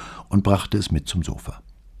heraus und brachte es mit zum Sofa.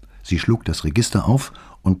 Sie schlug das Register auf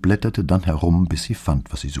und blätterte dann herum, bis sie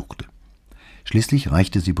fand, was sie suchte. Schließlich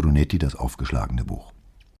reichte sie Brunetti das aufgeschlagene Buch.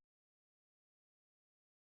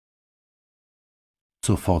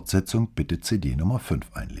 Zur Fortsetzung bitte CD Nummer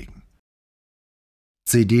 5 einlegen.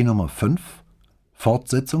 CD Nummer 5,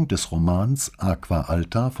 Fortsetzung des Romans Acqua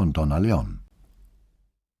Alta von Donna Leon.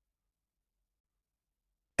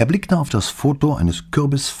 Er blickte auf das Foto eines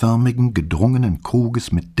kürbisförmigen, gedrungenen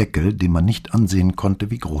Kruges mit Deckel, den man nicht ansehen konnte,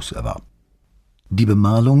 wie groß er war. Die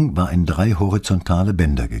Bemalung war in 3 horizontale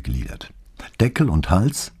Bänder gegliedert. Deckel und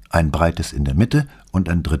Hals, ein breites in der Mitte und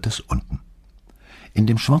ein drittes unten. In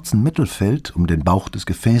dem schwarzen Mittelfeld um den Bauch des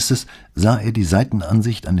Gefäßes sah er die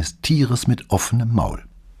Seitenansicht eines Tieres mit offenem Maul.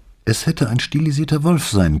 Es hätte ein stilisierter Wolf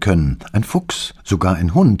sein können, ein Fuchs, sogar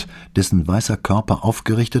ein Hund, dessen weißer Körper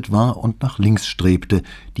aufgerichtet war und nach links strebte,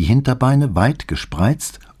 die Hinterbeine weit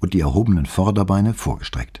gespreizt und die erhobenen Vorderbeine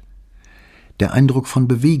vorgestreckt. Der Eindruck von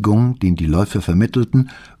Bewegung, den die Läufe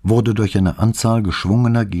vermittelten, wurde durch eine Anzahl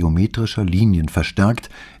geschwungener geometrischer Linien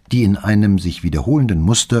verstärkt, die in einem sich wiederholenden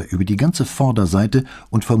Muster über die ganze Vorderseite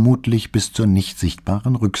und vermutlich bis zur nicht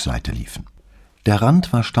sichtbaren Rückseite liefen. Der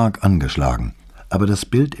Rand war stark angeschlagen, aber das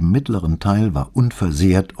Bild im mittleren Teil war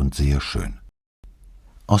unversehrt und sehr schön.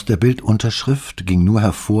 Aus der Bildunterschrift ging nur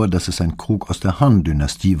hervor, dass es ein Krug aus der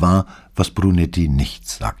Han-Dynastie war, was Brunetti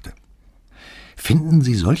nichts sagte. »Finden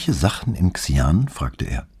Sie solche Sachen in Xi'an?« fragte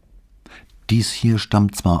er. »Dies hier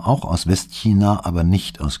stammt zwar auch aus Westchina, aber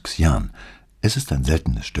nicht aus Xi'an. Es ist ein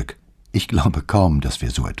seltenes Stück. Ich glaube kaum, dass wir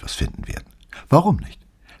so etwas finden werden.« »Warum nicht?«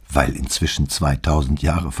 »Weil inzwischen 2000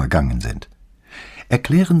 Jahre vergangen sind.«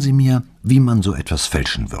 »Erklären Sie mir, wie man so etwas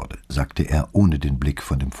fälschen würde«, sagte er, ohne den Blick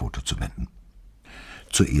von dem Foto zu wenden.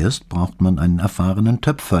 »Zuerst braucht man einen erfahrenen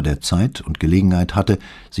Töpfer, der Zeit und Gelegenheit hatte,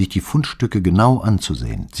 sich die Fundstücke genau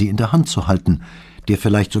anzusehen, sie in der Hand zu halten, der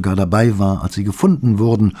vielleicht sogar dabei war, als sie gefunden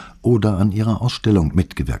wurden oder an ihrer Ausstellung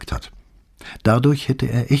mitgewirkt hat. Dadurch hätte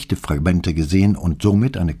er echte Fragmente gesehen und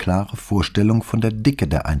somit eine klare Vorstellung von der Dicke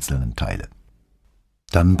der einzelnen Teile.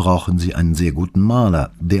 Dann brauchen Sie einen sehr guten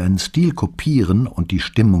Maler, der einen Stil kopieren und die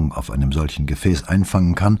Stimmung auf einem solchen Gefäß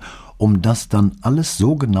einfangen kann, um das dann alles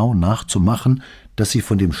so genau nachzumachen, dass sie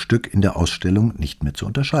von dem Stück in der Ausstellung nicht mehr zu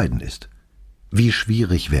unterscheiden ist. Wie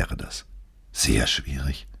schwierig wäre das? Sehr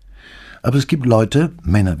schwierig. Aber es gibt Leute,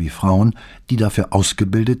 Männer wie Frauen, die dafür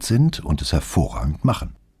ausgebildet sind und es hervorragend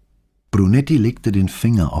machen. Brunetti legte den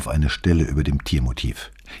Finger auf eine Stelle über dem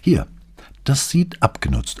Tiermotiv. Hier, das sieht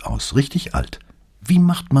abgenutzt aus, richtig alt. Wie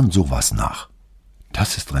macht man sowas nach?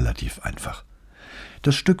 Das ist relativ einfach.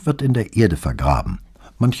 Das Stück wird in der Erde vergraben.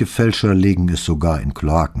 Manche Fälscher legen es sogar in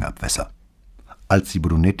Kloakenabwässer. Als sie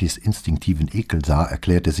Brunettis instinktiven Ekel sah,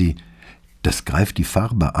 erklärte sie, das greift die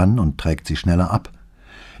Farbe an und trägt sie schneller ab.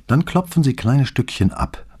 Dann klopfen sie kleine Stückchen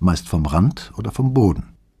ab, meist vom Rand oder vom Boden.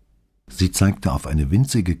 Sie zeigte auf eine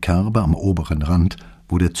winzige Kerbe am oberen Rand,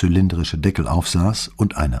 wo der zylindrische Deckel aufsaß,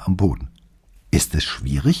 und eine am Boden. »Ist es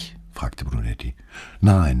schwierig?« fragte Brunetti.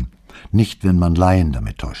 »Nein, nicht, wenn man Laien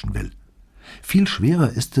damit täuschen will. Viel schwerer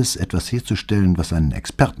ist es, etwas herzustellen, was einen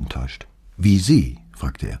Experten täuscht.« »Wie Sie?«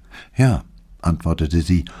 fragte er. »Ja«, antwortete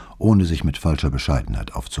sie, ohne sich mit falscher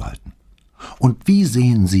Bescheidenheit aufzuhalten. »Und wie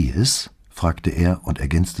sehen Sie es?« fragte er und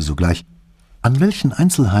ergänzte sogleich, »an welchen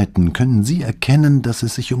Einzelheiten können Sie erkennen, dass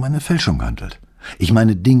es sich um eine Fälschung handelt? Ich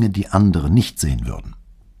meine Dinge, die andere nicht sehen würden.«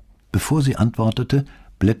 Bevor sie antwortete,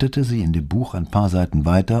 blätterte sie in dem Buch ein paar Seiten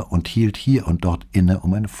weiter und hielt hier und dort inne,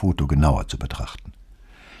 um ein Foto genauer zu betrachten.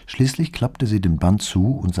 Schließlich klappte sie den Band zu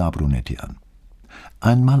und sah Brunetti an.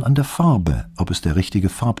 Einmal an der Farbe, ob es der richtige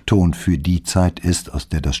Farbton für die Zeit ist, aus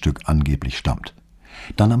der das Stück angeblich stammt.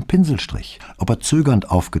 Dann am Pinselstrich, ob er zögernd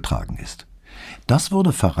aufgetragen ist. Das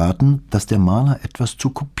würde verraten, dass der Maler etwas zu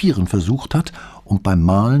kopieren versucht hat und beim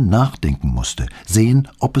Malen nachdenken musste, sehen,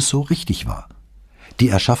 ob es so richtig war. Die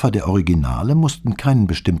Erschaffer der Originale mussten keinen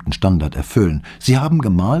bestimmten Standard erfüllen. Sie haben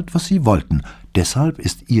gemalt, was sie wollten. Deshalb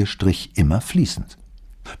ist ihr Strich immer fließend.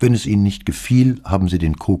 Wenn es ihnen nicht gefiel, haben sie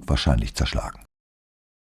den Krug wahrscheinlich zerschlagen.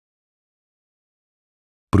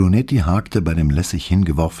 Brunetti hakte bei dem lässig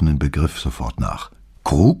hingeworfenen Begriff sofort nach.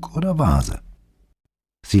 Krug oder Vase?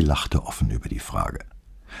 Sie lachte offen über die Frage.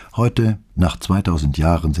 Heute, nach 2000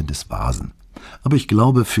 Jahren, sind es Vasen. Aber ich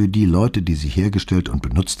glaube, für die Leute, die sie hergestellt und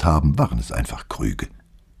benutzt haben, waren es einfach Krüge.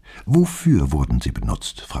 Wofür wurden sie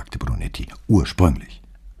benutzt? Fragte Brunetti. Ursprünglich.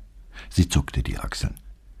 Sie zuckte die Achseln.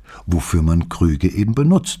 Wofür man Krüge eben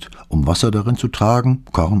benutzt, um Wasser darin zu tragen,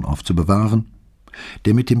 Korn aufzubewahren.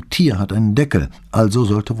 Der mit dem Tier hat einen Deckel, also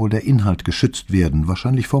sollte wohl der Inhalt geschützt werden,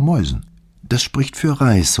 wahrscheinlich vor Mäusen. Das spricht für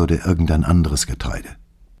Reis oder irgendein anderes Getreide.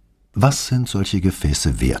 »Was sind solche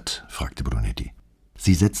Gefäße wert?« fragte Brunetti.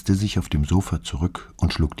 Sie setzte sich auf dem Sofa zurück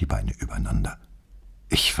und schlug die Beine übereinander.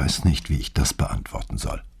 »Ich weiß nicht, wie ich das beantworten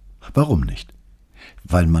soll.« »Warum nicht?«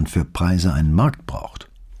 »Weil man für Preise einen Markt braucht.«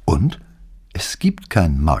 »Und? Es gibt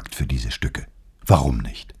keinen Markt für diese Stücke.« »Warum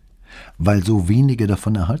nicht?« »Weil so wenige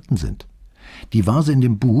davon erhalten sind. Die Vase in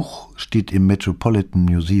dem Buch steht im Metropolitan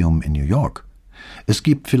Museum in New York. Es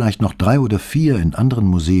gibt vielleicht noch 3 oder 4 in anderen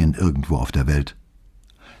Museen irgendwo auf der Welt.«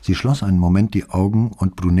 Sie schloss einen Moment die Augen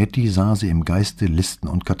und Brunetti sah sie im Geiste Listen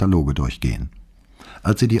und Kataloge durchgehen.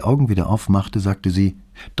 Als sie die Augen wieder aufmachte, sagte sie,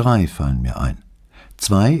 3 fallen mir ein.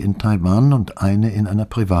 2 in Taiwan und eine in einer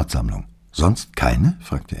Privatsammlung. »Sonst keine?«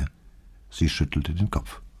 fragte er. Sie schüttelte den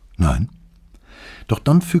Kopf. »Nein.« Doch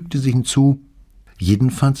dann fügte sie hinzu,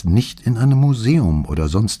 »jedenfalls nicht in einem Museum oder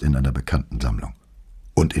sonst in einer bekannten Sammlung.«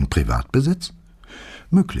 »Und in Privatbesitz?«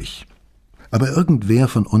 »Möglich. Aber irgendwer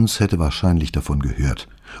von uns hätte wahrscheinlich davon gehört.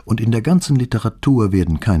 Und in der ganzen Literatur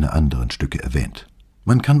werden keine anderen Stücke erwähnt.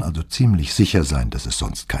 Man kann also ziemlich sicher sein, dass es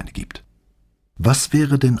sonst keine gibt.« »Was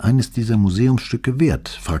wäre denn eines dieser Museumsstücke wert?«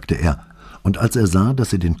 fragte er. Und als er sah, dass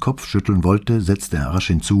sie den Kopf schütteln wollte, setzte er rasch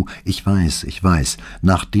hinzu, ich weiß,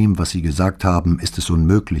 nach dem, was Sie gesagt haben, ist es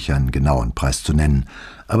unmöglich, einen genauen Preis zu nennen.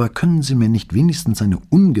 Aber können Sie mir nicht wenigstens eine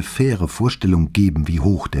ungefähre Vorstellung geben, wie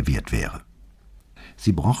hoch der Wert wäre?«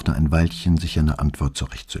 Sie brauchte ein Weilchen, sich eine Antwort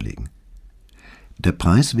zurechtzulegen. Der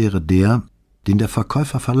Preis wäre der, den der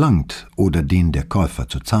Verkäufer verlangt oder den der Käufer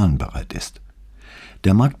zu zahlen bereit ist.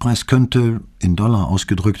 Der Marktpreis könnte, in Dollar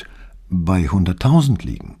ausgedrückt, bei 100.000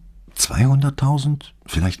 liegen. 200.000?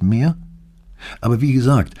 Vielleicht mehr? Aber wie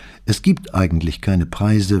gesagt, es gibt eigentlich keine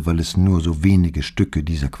Preise, weil es nur so wenige Stücke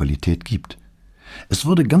dieser Qualität gibt. Es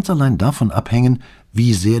würde ganz allein davon abhängen,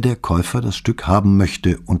 wie sehr der Käufer das Stück haben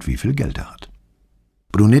möchte und wie viel Geld er hat.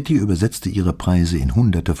 Brunetti übersetzte ihre Preise in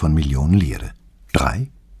Hunderte von Millionen Lire.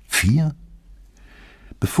 3? 4?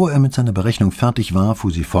 Bevor er mit seiner Berechnung fertig war,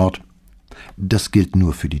 fuhr sie fort, das gilt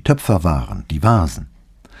nur für die Töpferwaren, die Vasen.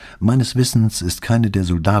 Meines Wissens ist keine der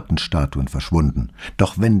Soldatenstatuen verschwunden,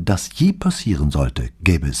 doch wenn das je passieren sollte,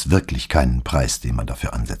 gäbe es wirklich keinen Preis, den man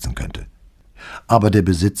dafür ansetzen könnte. Aber der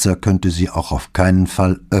Besitzer könnte sie auch auf keinen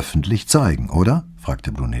Fall öffentlich zeigen, oder?«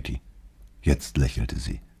 fragte Brunetti. Jetzt lächelte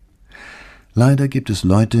sie. Leider gibt es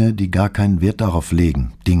Leute, die gar keinen Wert darauf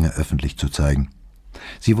legen, Dinge öffentlich zu zeigen.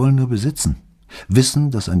 Sie wollen nur besitzen,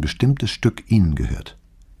 wissen, dass ein bestimmtes Stück ihnen gehört.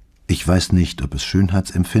 Ich weiß nicht, ob es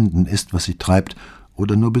Schönheitsempfinden ist, was sie treibt,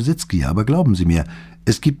 oder nur Besitzgier, aber glauben Sie mir,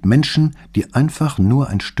 es gibt Menschen, die einfach nur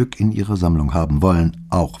ein Stück in ihrer Sammlung haben wollen,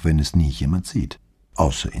 auch wenn es nie jemand sieht.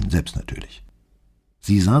 Außer Ihnen selbst natürlich.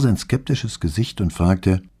 Sie sah sein skeptisches Gesicht und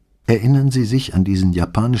fragte, erinnern Sie sich an diesen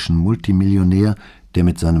japanischen Multimillionär, der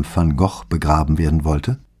mit seinem Van Gogh begraben werden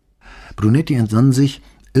wollte? Brunetti entsann sich,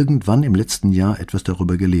 irgendwann im letzten Jahr etwas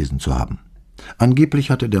darüber gelesen zu haben.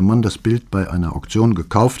 Angeblich hatte der Mann das Bild bei einer Auktion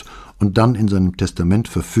gekauft und dann in seinem Testament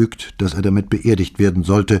verfügt, dass er damit beerdigt werden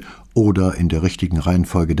sollte oder in der richtigen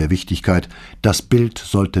Reihenfolge der Wichtigkeit, das Bild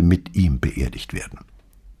sollte mit ihm beerdigt werden.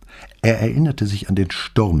 Er erinnerte sich an den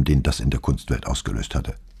Sturm, den das in der Kunstwelt ausgelöst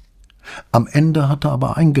hatte. Am Ende hatte er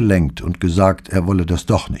aber eingelenkt und gesagt, er wolle das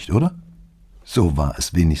doch nicht, oder? So war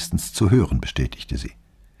es wenigstens zu hören, bestätigte sie.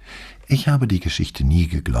 Ich habe die Geschichte nie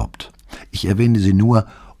geglaubt. Ich erwähne sie nur,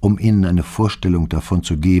 um Ihnen eine Vorstellung davon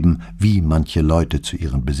zu geben, wie manche Leute zu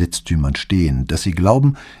ihren Besitztümern stehen, dass sie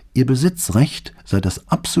glauben, ihr Besitzrecht sei das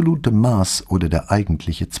absolute Maß oder der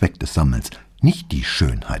eigentliche Zweck des Sammelns, nicht die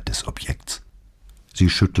Schönheit des Objekts. Sie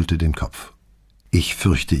schüttelte den Kopf. Ich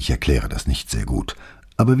fürchte, ich erkläre das nicht sehr gut,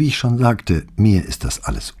 aber wie ich schon sagte, mir ist das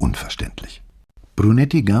alles unverständlich.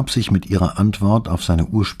 Brunetti gab sich mit ihrer Antwort auf seine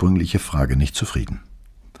ursprüngliche Frage nicht zufrieden.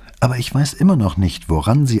 Aber ich weiß immer noch nicht,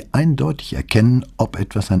 woran Sie eindeutig erkennen, ob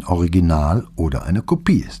etwas ein Original oder eine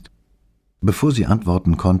Kopie ist. Bevor sie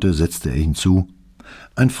antworten konnte, setzte er hinzu: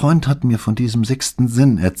 Ein Freund hat mir von diesem 6.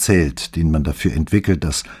 Sinn erzählt, den man dafür entwickelt,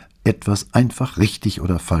 dass etwas einfach richtig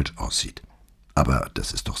oder falsch aussieht. Aber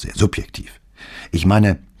das ist doch sehr subjektiv. Ich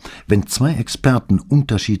meine, wenn 2 Experten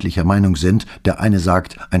unterschiedlicher Meinung sind, der eine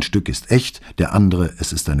sagt, ein Stück ist echt, der andere,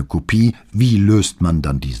 es ist eine Kopie, wie löst man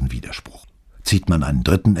dann diesen Widerspruch? Zieht man einen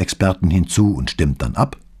 3. Experten hinzu und stimmt dann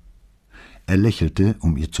ab? Er lächelte,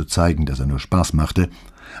 um ihr zu zeigen, dass er nur Spaß machte,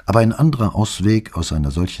 aber ein anderer Ausweg aus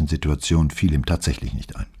einer solchen Situation fiel ihm tatsächlich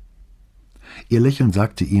nicht ein. Ihr Lächeln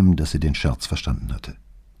sagte ihm, dass sie den Scherz verstanden hatte.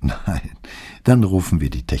 Nein, dann rufen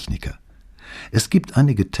wir die Techniker. Es gibt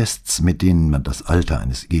einige Tests, mit denen man das Alter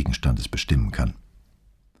eines Gegenstandes bestimmen kann.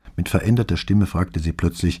 Mit veränderter Stimme fragte sie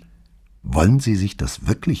plötzlich: Wollen Sie sich das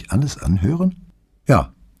wirklich alles anhören?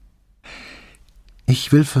 Ja.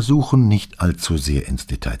 Ich will versuchen, nicht allzu sehr ins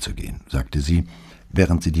Detail zu gehen, sagte sie,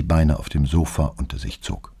 während sie die Beine auf dem Sofa unter sich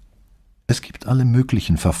zog. Es gibt alle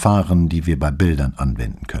möglichen Verfahren, die wir bei Bildern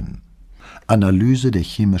anwenden können. Analyse der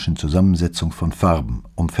chemischen Zusammensetzung von Farben,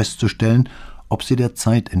 um festzustellen, ob sie der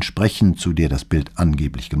Zeit entsprechen, zu der das Bild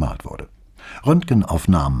angeblich gemalt wurde.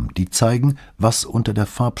 Röntgenaufnahmen, die zeigen, was unter der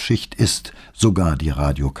Farbschicht ist, sogar die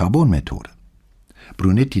Radiokarbonmethode.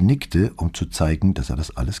 Brunetti nickte, um zu zeigen, dass er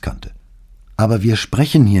das alles kannte. Aber wir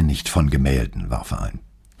sprechen hier nicht von Gemälden, warf er ein.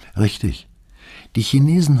 Richtig. Die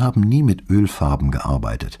Chinesen haben nie mit Ölfarben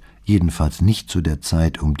gearbeitet, jedenfalls nicht zu der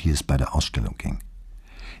Zeit, um die es bei der Ausstellung ging.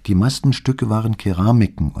 Die meisten Stücke waren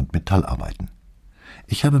Keramiken und Metallarbeiten.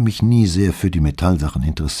 Ich habe mich nie sehr für die Metallsachen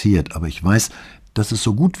interessiert, aber ich weiß, dass es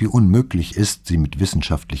so gut wie unmöglich ist, sie mit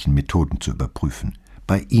wissenschaftlichen Methoden zu überprüfen.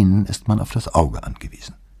 Bei ihnen ist man auf das Auge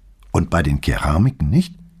angewiesen. Und bei den Keramiken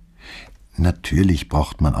nicht? Natürlich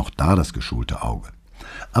braucht man auch da das geschulte Auge.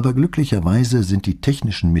 Aber glücklicherweise sind die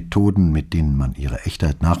technischen Methoden, mit denen man ihre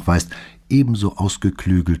Echtheit nachweist, ebenso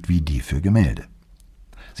ausgeklügelt wie die für Gemälde.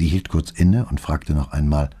 Sie hielt kurz inne und fragte noch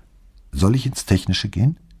einmal: Soll ich ins Technische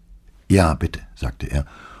gehen? Ja, bitte, sagte er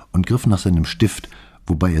und griff nach seinem Stift,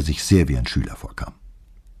 wobei er sich sehr wie ein Schüler vorkam.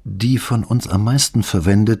 Die von uns am meisten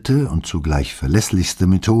verwendete und zugleich verlässlichste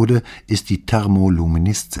Methode ist die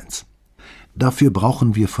Thermolumineszenz. Dafür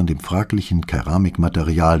brauchen wir von dem fraglichen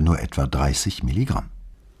Keramikmaterial nur etwa 30 Milligramm.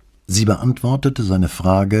 Sie beantwortete seine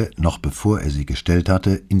Frage, noch bevor er sie gestellt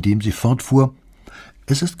hatte, indem sie fortfuhr: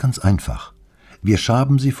 Es ist ganz einfach. Wir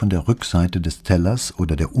schaben sie von der Rückseite des Tellers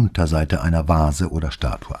oder der Unterseite einer Vase oder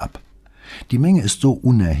Statue ab. Die Menge ist so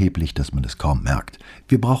unerheblich, dass man es kaum merkt.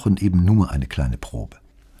 Wir brauchen eben nur eine kleine Probe.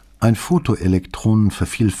 Ein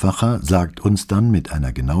Photoelektronenvervielfacher sagt uns dann mit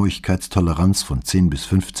einer Genauigkeitstoleranz von 10 bis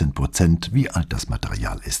 15%, wie alt das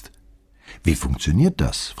Material ist. Wie funktioniert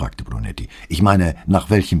das? Fragte Brunetti. Ich meine,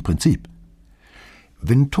 nach welchem Prinzip?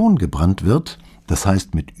 Wenn Ton gebrannt wird, das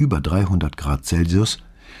heißt mit über 300 Grad Celsius,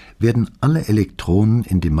 werden alle Elektronen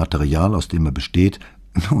in dem Material, aus dem er besteht,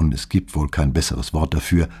 nun, es gibt wohl kein besseres Wort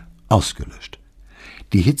dafür, ausgelöscht.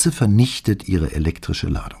 Die Hitze vernichtet ihre elektrische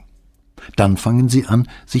Ladung. Dann fangen sie an,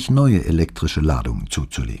 sich neue elektrische Ladungen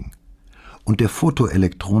zuzulegen. Und der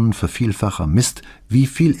Photoelektronenvervielfacher misst, wie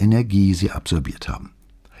viel Energie sie absorbiert haben.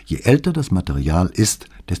 Je älter das Material ist,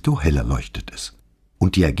 desto heller leuchtet es.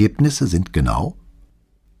 Und die Ergebnisse sind genau?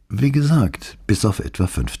 Wie gesagt, bis auf etwa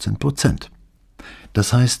 15%.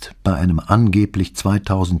 Das heißt, bei einem angeblich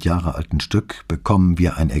 2000 Jahre alten Stück bekommen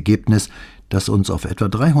wir ein Ergebnis, das uns auf etwa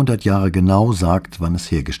 300 Jahre genau sagt, wann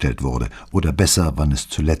es hergestellt wurde, oder besser, wann es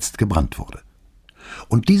zuletzt gebrannt wurde.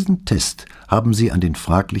 Und diesen Test haben Sie an den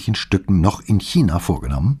fraglichen Stücken noch in China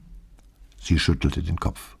vorgenommen? Sie schüttelte den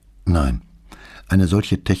Kopf. Nein, eine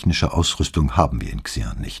solche technische Ausrüstung haben wir in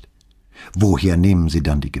Xi'an nicht. Woher nehmen Sie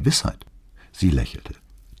dann die Gewissheit? Sie lächelte.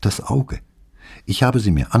 Das Auge. Ich habe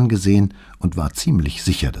sie mir angesehen und war ziemlich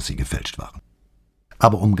sicher, dass sie gefälscht waren.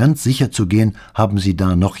 Aber um ganz sicher zu gehen, haben Sie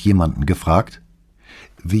da noch jemanden gefragt?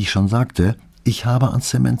 Wie ich schon sagte, ich habe an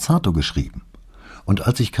Semenzato geschrieben. Und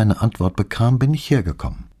als ich keine Antwort bekam, bin ich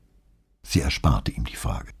hergekommen. Sie ersparte ihm die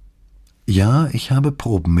Frage. Ja, ich habe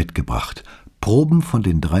Proben mitgebracht. Proben von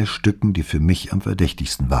den 3 Stücken, die für mich am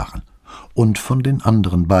verdächtigsten waren. Und von den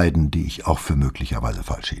anderen beiden, die ich auch für möglicherweise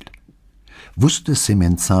falsch hielt. Wusste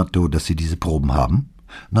Semenzato, dass Sie diese Proben haben?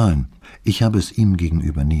 »Nein, ich habe es ihm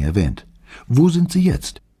gegenüber nie erwähnt. Wo sind Sie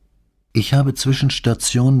jetzt?« »Ich habe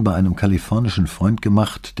Zwischenstation bei einem kalifornischen Freund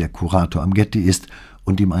gemacht, der Kurator am Getty ist,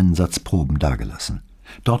 und ihm einen Satz Proben dagelassen.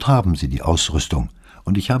 Dort haben Sie die Ausrüstung,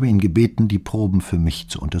 und ich habe ihn gebeten, die Proben für mich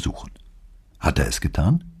zu untersuchen.« »Hat er es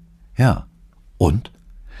getan?« »Ja.« »Und?«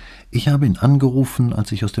 »Ich habe ihn angerufen,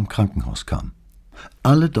 als ich aus dem Krankenhaus kam.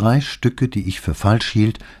 Alle 3 Stücke, die ich für falsch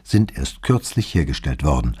hielt, sind erst kürzlich hergestellt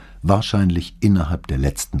worden, wahrscheinlich innerhalb der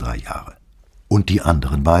letzten 3 Jahre. Und die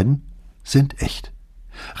anderen beiden sind echt.«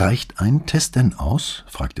 »Reicht ein Test denn aus?«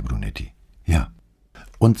 fragte Brunetti. »Ja.«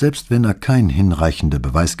 »Und selbst wenn er kein hinreichender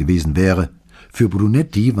Beweis gewesen wäre, für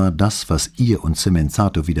Brunetti war das, was ihr und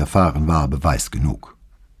Semenzato widerfahren war, Beweis genug.«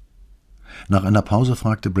 Nach einer Pause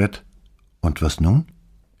fragte Brett, »Und was nun?«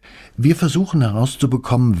 »Wir versuchen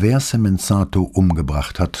herauszubekommen, wer Semenzato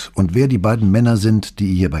umgebracht hat und wer die beiden Männer sind,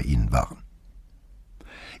 die hier bei Ihnen waren.«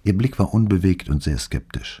 Ihr Blick war unbewegt und sehr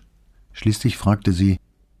skeptisch. Schließlich fragte sie,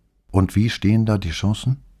 »Und wie stehen da die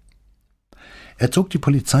Chancen?« Er zog die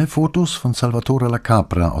Polizeifotos von Salvatore La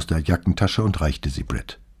Capra aus der Jackentasche und reichte sie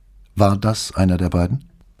Brett. War das einer der beiden?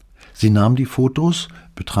 Sie nahm die Fotos,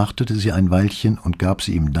 betrachtete sie ein Weilchen und gab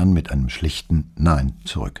sie ihm dann mit einem schlichten Nein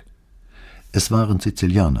zurück. »Es waren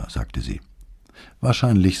Sizilianer«, sagte sie.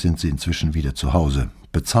 »Wahrscheinlich sind sie inzwischen wieder zu Hause,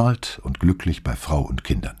 bezahlt und glücklich bei Frau und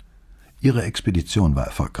Kindern. Ihre Expedition war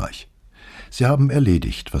erfolgreich. Sie haben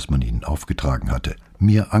erledigt, was man ihnen aufgetragen hatte,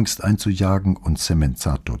 mir Angst einzujagen und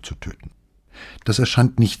Semenzato zu töten.« »Das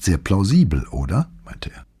erscheint nicht sehr plausibel, oder?«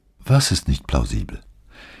 meinte er. »Was ist nicht plausibel?«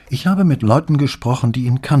 »Ich habe mit Leuten gesprochen, die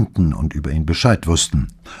ihn kannten und über ihn Bescheid wussten.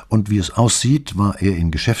 Und wie es aussieht, war er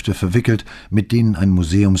in Geschäfte verwickelt, mit denen ein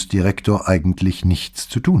Museumsdirektor eigentlich nichts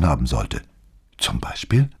zu tun haben sollte. Zum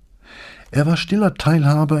Beispiel? Er war stiller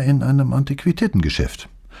Teilhaber in einem Antiquitätengeschäft.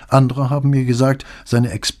 Andere haben mir gesagt, seine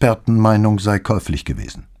Expertenmeinung sei käuflich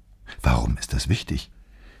gewesen. Warum ist das wichtig?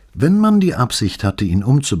 Wenn man die Absicht hatte, ihn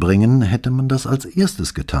umzubringen, hätte man das als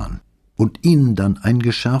erstes getan und ihnen dann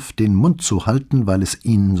eingeschärft, den Mund zu halten, weil es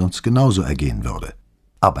ihnen sonst genauso ergehen würde.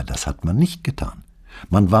 Aber das hat man nicht getan.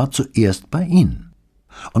 Man war zuerst bei ihnen.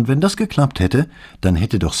 Und wenn das geklappt hätte, dann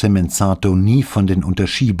hätte doch Semenzato nie von den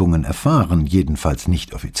Unterschiebungen erfahren, jedenfalls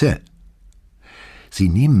nicht offiziell. »Sie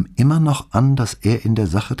nehmen immer noch an, dass er in der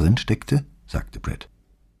Sache drin steckte?« sagte Brett.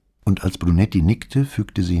 Und als Brunetti nickte,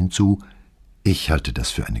 fügte sie hinzu, »Ich halte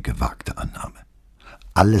das für eine gewagte Annahme.«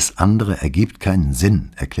 »Alles andere ergibt keinen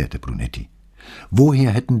Sinn«, erklärte Brunetti.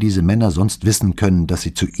 »Woher hätten diese Männer sonst wissen können, dass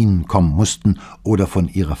sie zu Ihnen kommen mussten oder von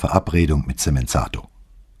ihrer Verabredung mit Semenzato?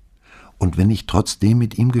 Und wenn ich trotzdem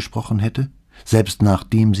mit ihm gesprochen hätte, selbst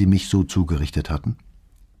nachdem Sie mich so zugerichtet hatten?«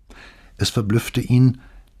 Es verblüffte ihn,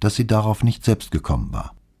 dass sie darauf nicht selbst gekommen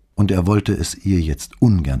war, und er wollte es ihr jetzt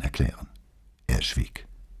ungern erklären. Er schwieg.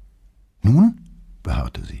 »Nun?«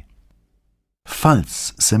 beharrte sie.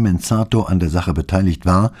 »Falls Semenzato an der Sache beteiligt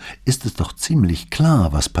war, ist es doch ziemlich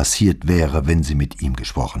klar, was passiert wäre, wenn Sie mit ihm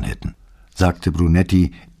gesprochen hätten«, sagte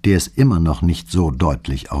Brunetti, der es immer noch nicht so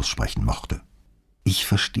deutlich aussprechen mochte. »Ich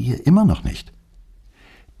verstehe immer noch nicht.«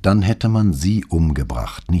 »Dann hätte man Sie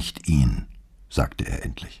umgebracht, nicht ihn«, sagte er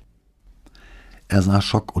endlich. Er sah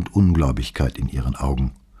Schock und Ungläubigkeit in ihren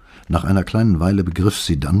Augen. Nach einer kleinen Weile begriff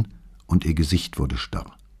sie dann, und ihr Gesicht wurde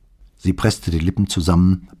starr. Sie presste die Lippen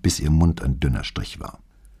zusammen, bis ihr Mund ein dünner Strich war.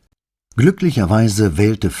 Glücklicherweise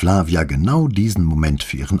wählte Flavia genau diesen Moment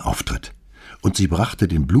für ihren Auftritt, und sie brachte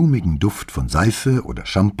den blumigen Duft von Seife oder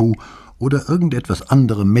Shampoo oder irgendetwas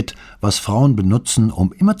anderem mit, was Frauen benutzen,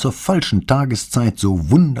 um immer zur falschen Tageszeit so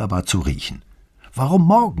wunderbar zu riechen. Warum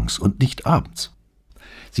morgens und nicht abends?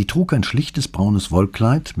 Sie trug ein schlichtes braunes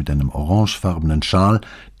Wollkleid mit einem orangefarbenen Schal,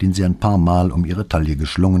 den sie ein paar Mal um ihre Taille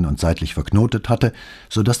geschlungen und seitlich verknotet hatte,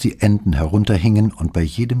 so dass die Enden herunterhingen und bei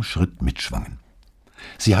jedem Schritt mitschwangen.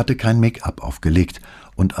 Sie hatte kein Make-up aufgelegt,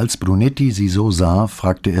 und als Brunetti sie so sah,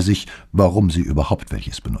 fragte er sich, warum sie überhaupt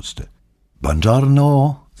welches benutzte.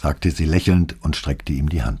 »Buongiorno«, sagte sie lächelnd und streckte ihm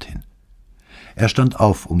die Hand hin. Er stand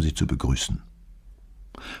auf, um sie zu begrüßen.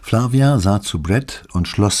 Flavia sah zu Brett und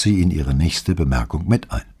schloss sie in ihre nächste Bemerkung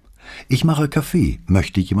mit ein. »Ich mache Kaffee.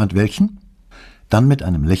 Möchte jemand welchen?« Dann mit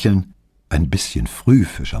einem Lächeln, »Ein bisschen früh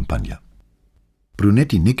für Champagner.«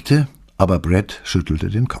 Brunetti nickte, aber Brett schüttelte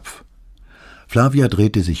den Kopf. Flavia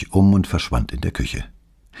drehte sich um und verschwand in der Küche.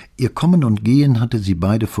 Ihr Kommen und Gehen hatte sie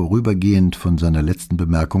beide vorübergehend von seiner letzten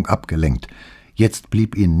Bemerkung abgelenkt. Jetzt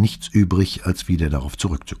blieb ihnen nichts übrig, als wieder darauf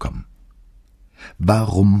zurückzukommen.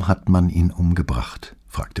 »Warum hat man ihn umgebracht?«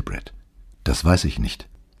 fragte Brett. »Das weiß ich nicht.«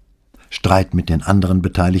 Streit mit den anderen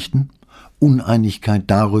Beteiligten? Uneinigkeit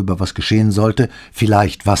darüber, was geschehen sollte,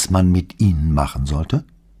 vielleicht was man mit ihnen machen sollte?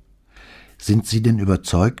 Sind Sie denn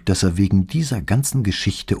überzeugt, dass er wegen dieser ganzen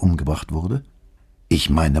Geschichte umgebracht wurde? »Ich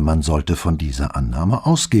meine, man sollte von dieser Annahme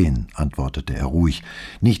ausgehen«, antwortete er ruhig,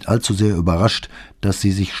 nicht allzu sehr überrascht, dass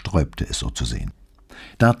sie sich sträubte, es so zu sehen.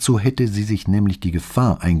 Dazu hätte sie sich nämlich die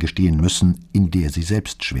Gefahr eingestehen müssen, in der sie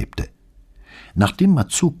selbst schwebte. Nachdem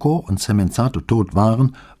Matsuko und Semenzato tot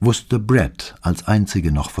waren, wusste Brett als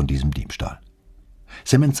einzige noch von diesem Diebstahl.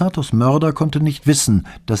 Semenzatos Mörder konnte nicht wissen,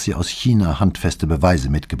 dass sie aus China handfeste Beweise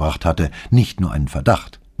mitgebracht hatte, nicht nur einen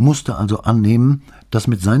Verdacht, musste also annehmen, dass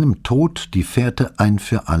mit seinem Tod die Fährte ein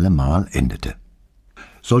für allemal endete.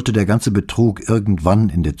 Sollte der ganze Betrug irgendwann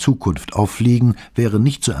in der Zukunft auffliegen, wäre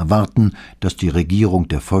nicht zu erwarten, dass die Regierung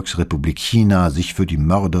der Volksrepublik China sich für die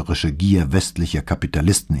mörderische Gier westlicher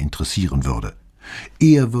Kapitalisten interessieren würde.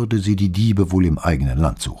 Eher würde sie die Diebe wohl im eigenen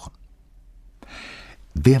Land suchen.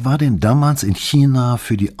 Wer war denn damals in China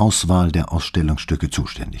für die Auswahl der Ausstellungsstücke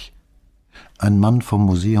zuständig? Ein Mann vom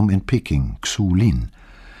Museum in Peking, Xu Lin.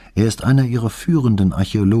 Er ist einer ihrer führenden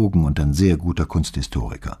Archäologen und ein sehr guter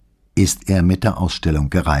Kunsthistoriker. Ist er mit der Ausstellung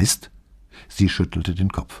gereist? Sie schüttelte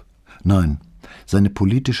den Kopf. Nein, seine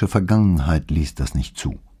politische Vergangenheit ließ das nicht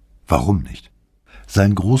zu. Warum nicht?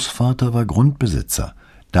 Sein Großvater war Grundbesitzer,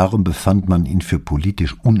 darum befand man ihn für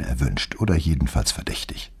politisch unerwünscht oder jedenfalls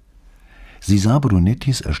verdächtig. Sie sah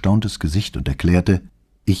Brunettis erstauntes Gesicht und erklärte,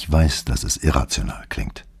 »Ich weiß, dass es irrational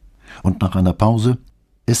klingt.« Und nach einer Pause,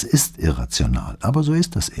 »Es ist irrational, aber so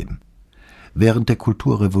ist das eben. Während der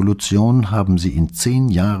Kulturrevolution haben sie ihn 10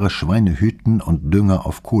 Jahre Schweine hüten und Dünger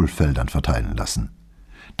auf Kohlfeldern verteilen lassen.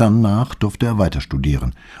 Danach durfte er weiter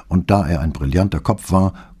studieren, und da er ein brillanter Kopf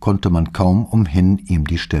war, konnte man kaum umhin, ihm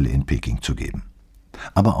die Stelle in Peking zu geben.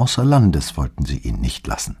 Aber außer Landes wollten sie ihn nicht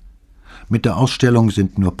lassen. Mit der Ausstellung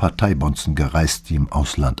sind nur Parteibonzen gereist, die im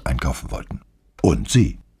Ausland einkaufen wollten. Und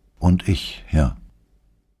Sie. Und ich, ja.«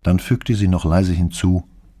 Dann fügte sie noch leise hinzu,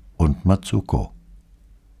 »und Matsuko.«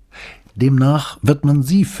 »Demnach wird man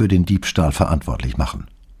Sie für den Diebstahl verantwortlich machen.«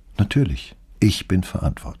 »Natürlich, ich bin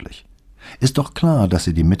verantwortlich. Ist doch klar, dass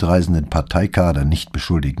Sie die mitreisenden Parteikader nicht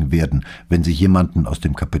beschuldigen werden, wenn Sie jemanden aus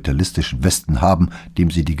dem kapitalistischen Westen haben,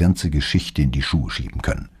 dem Sie die ganze Geschichte in die Schuhe schieben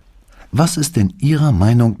können. Was ist denn Ihrer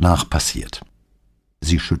Meinung nach passiert?«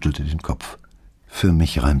 Sie schüttelte den Kopf. »Für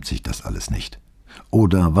mich reimt sich das alles nicht.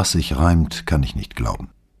 Oder was sich reimt, kann ich nicht glauben.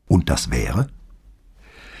 Und das wäre?«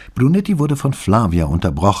 Brunetti wurde von Flavia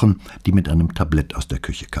unterbrochen, die mit einem Tablett aus der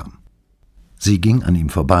Küche kam. Sie ging an ihm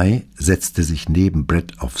vorbei, setzte sich neben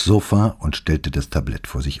Brett aufs Sofa und stellte das Tablett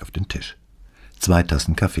vor sich auf den Tisch. 2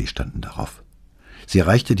 Tassen Kaffee standen darauf. Sie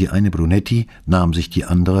reichte die eine Brunetti, nahm sich die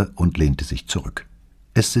andere und lehnte sich zurück.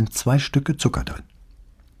 »Es sind 2 Stücke Zucker drin.«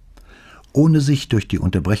 Ohne sich durch die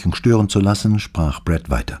Unterbrechung stören zu lassen, sprach Brett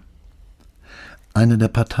weiter. »Einer der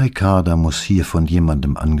Parteikader muss hier von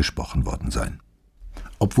jemandem angesprochen worden sein.«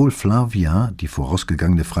 Obwohl Flavia die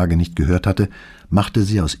vorausgegangene Frage nicht gehört hatte, machte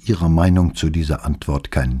sie aus ihrer Meinung zu dieser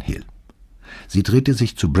Antwort keinen Hehl. Sie drehte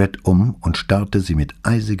sich zu Brett um und starrte sie mit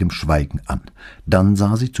eisigem Schweigen an. Dann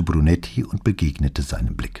sah sie zu Brunetti und begegnete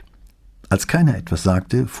seinem Blick. Als keiner etwas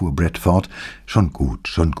sagte, fuhr Brett fort, »Schon gut,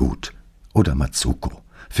 schon gut. Oder Matsuko.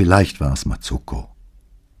 Vielleicht war es Matsuko.«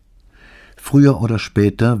 Früher oder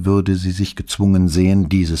später würde sie sich gezwungen sehen,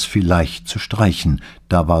 dieses vielleicht zu streichen,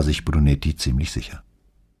 da war sich Brunetti ziemlich sicher.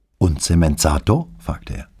 »Und Semenzato?«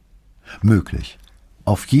 fragte er. »Möglich.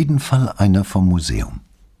 Auf jeden Fall einer vom Museum.«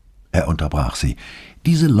 Er unterbrach sie.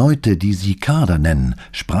 »Diese Leute, die Sie Kader nennen,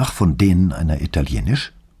 sprach von denen einer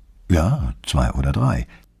Italienisch?« »Ja, 2 oder 3.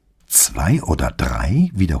 »2 oder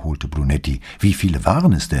 3?« wiederholte Brunetti. »Wie viele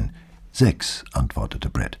waren es denn?« »6«,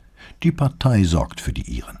 antwortete Brett. »Die Partei sorgt für die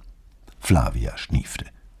Ihren.« Flavia schniefte.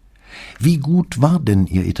 »Wie gut war denn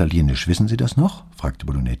Ihr Italienisch, wissen Sie das noch?« fragte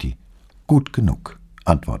Brunetti. »Gut genug«,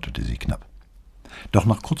 antwortete sie knapp. Doch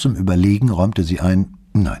nach kurzem Überlegen räumte sie ein,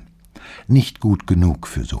 »Nein, nicht gut genug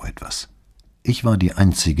für so etwas. Ich war die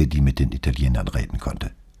Einzige, die mit den Italienern reden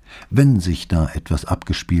konnte. Wenn sich da etwas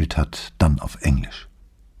abgespielt hat, dann auf Englisch.«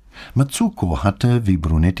 Matsuko hatte, wie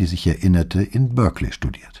Brunetti sich erinnerte, in Berkeley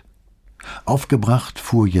studiert. Aufgebracht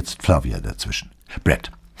fuhr jetzt Flavia dazwischen.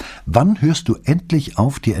 »Brett, wann hörst du endlich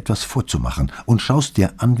auf, dir etwas vorzumachen und schaust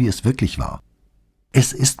dir an, wie es wirklich war?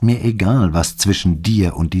 Es ist mir egal, was zwischen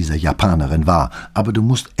dir und dieser Japanerin war, aber du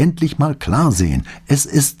musst endlich mal klar sehen, es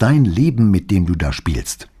ist dein Leben, mit dem du da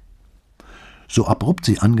spielst.« So abrupt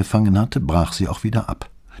sie angefangen hatte, brach sie auch wieder ab,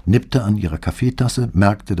 nippte an ihrer Kaffeetasse,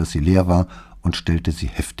 merkte, dass sie leer war und stellte sie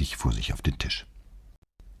heftig vor sich auf den Tisch.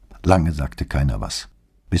 Lange sagte keiner was,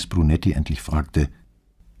 bis Brunetti endlich fragte,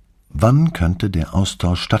 wann könnte der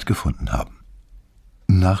Austausch stattgefunden haben?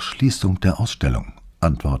 »Nach Schließung der Ausstellung«,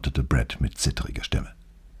 antwortete Brett mit zittriger Stimme.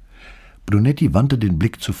 Brunetti wandte den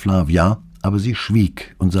Blick zu Flavia, aber sie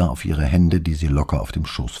schwieg und sah auf ihre Hände, die sie locker auf dem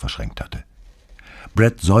Schoß verschränkt hatte.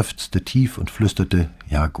 Brett seufzte tief und flüsterte,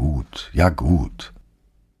 »Ja gut, ja gut.«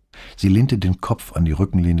 Sie lehnte den Kopf an die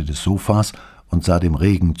Rückenlehne des Sofas und sah dem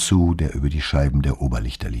Regen zu, der über die Scheiben der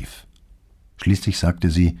Oberlichter lief. Schließlich sagte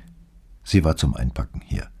sie war zum Einpacken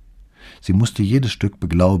hier. Sie musste jedes Stück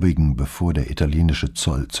beglaubigen, bevor der italienische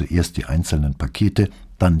Zoll zuerst die einzelnen Pakete,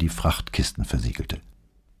 dann die Frachtkisten versiegelte.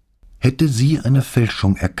 »Hätte sie eine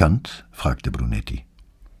Fälschung erkannt?« fragte Brunetti.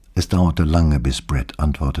 Es dauerte lange, bis Brett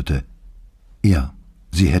antwortete, »Ja,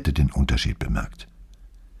 sie hätte den Unterschied bemerkt.«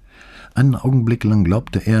 Einen Augenblick lang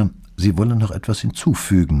glaubte er, sie wolle noch etwas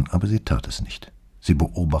hinzufügen, aber sie tat es nicht. Sie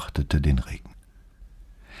beobachtete den Regen.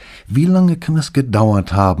 »Wie lange kann es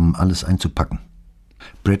gedauert haben, alles einzupacken?«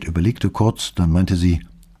 Brett überlegte kurz, dann meinte sie,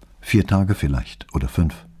 4 Tage vielleicht oder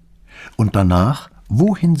 5. »Und danach,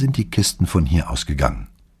 wohin sind die Kisten von hier aus gegangen?«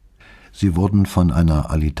 Sie wurden von einer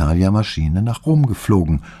Alitalia-Maschine nach Rom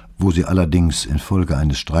geflogen, wo sie allerdings infolge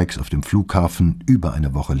eines Streiks auf dem Flughafen über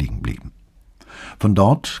eine Woche liegen blieben. Von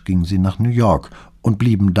dort gingen sie nach New York und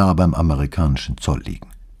blieben da beim amerikanischen Zoll liegen.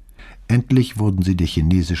 Endlich wurden sie der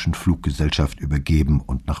chinesischen Fluggesellschaft übergeben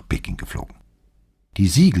und nach Peking geflogen. Die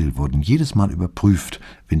Siegel wurden jedes Mal überprüft,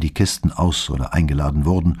 wenn die Kisten aus- oder eingeladen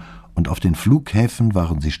wurden, und auf den Flughäfen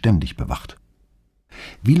waren sie ständig bewacht.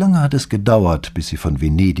 Wie lange hat es gedauert, bis sie von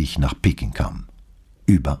Venedig nach Peking kamen?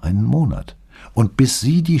 Über einen Monat. Und bis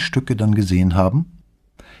Sie die Stücke dann gesehen haben?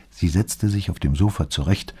 Sie setzte sich auf dem Sofa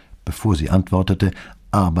zurecht, bevor sie antwortete,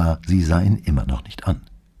 aber sie sah ihn immer noch nicht an.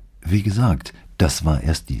 Wie gesagt, das war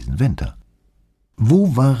erst diesen Winter.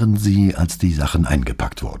 »Wo waren Sie, als die Sachen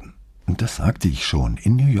eingepackt wurden?« »Das sagte ich schon,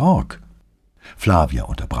 in New York.« Flavia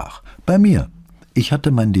unterbrach. »Bei mir. Ich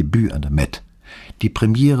hatte mein Debüt an der Met. Die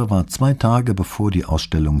Premiere war 2 Tage, bevor die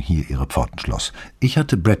Ausstellung hier ihre Pforten schloss. Ich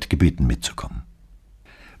hatte Brett gebeten, mitzukommen.«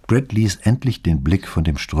 Brett ließ endlich den Blick von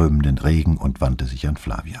dem strömenden Regen und wandte sich an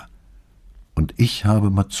Flavia. »Und ich habe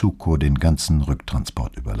Matsuko den ganzen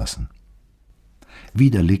Rücktransport überlassen.«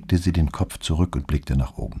 Wieder legte sie den Kopf zurück und blickte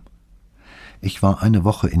nach oben. »Ich war eine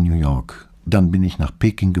Woche in New York. Dann bin ich nach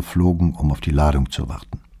Peking geflogen, um auf die Ladung zu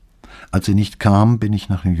warten. Als sie nicht kam, bin ich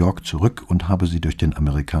nach New York zurück und habe sie durch den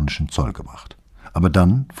amerikanischen Zoll gebracht. Aber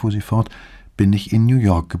dann, fuhr sie fort, bin ich in New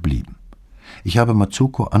York geblieben. Ich habe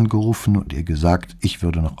Matsuko angerufen und ihr gesagt, ich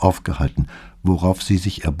würde noch aufgehalten, worauf sie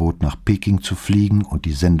sich erbot, nach Peking zu fliegen und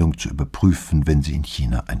die Sendung zu überprüfen, wenn sie in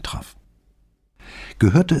China eintraf.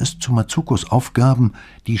 »Gehörte es zu Matsukos Aufgaben,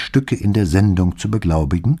 die Stücke in der Sendung zu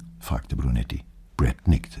beglaubigen?« fragte Brunetti. Brett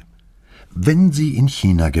nickte. »Wenn Sie in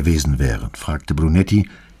China gewesen wären«, fragte Brunetti,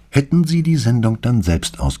 »hätten Sie die Sendung dann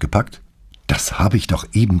selbst ausgepackt?« »Das habe ich doch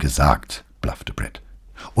eben gesagt«, blaffte Brett.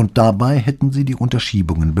 »Und dabei hätten Sie die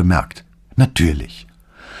Unterschiebungen bemerkt?« »Natürlich.«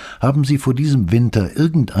 »Haben Sie vor diesem Winter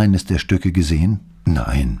irgendeines der Stücke gesehen?«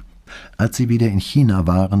 »Nein. Als Sie wieder in China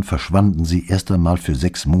waren, verschwanden Sie erst einmal für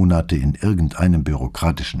 6 Monate in irgendeinem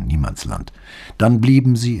bürokratischen Niemandsland. Dann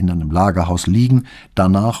blieben Sie in einem Lagerhaus liegen,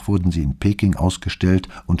 danach wurden Sie in Peking ausgestellt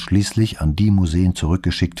und schließlich an die Museen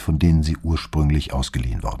zurückgeschickt, von denen Sie ursprünglich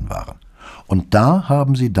ausgeliehen worden waren. Und da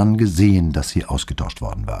haben Sie dann gesehen, dass Sie ausgetauscht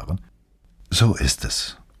worden waren?« »So ist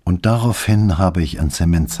es. Und daraufhin habe ich an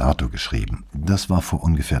Cemenzato geschrieben. Das war vor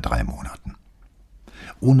ungefähr 3 Monaten.«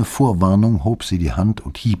 Ohne Vorwarnung hob sie die Hand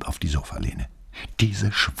und hieb auf die Sofalehne.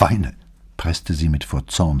 »Diese Schweine«, presste sie mit vor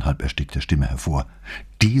Zorn halb erstickter Stimme hervor,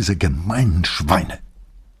 »diese gemeinen Schweine!«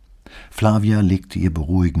 Flavia legte ihr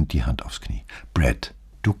beruhigend die Hand aufs Knie. »Brett,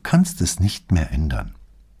 du kannst es nicht mehr ändern.«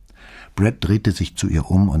 Brett drehte sich zu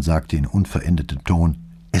ihr um und sagte in unverändertem Ton,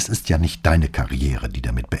 »Es ist ja nicht deine Karriere, die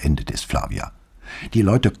damit beendet ist, Flavia. Die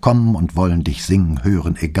Leute kommen und wollen dich singen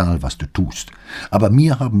hören, egal was du tust. Aber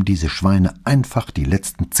mir haben diese Schweine einfach die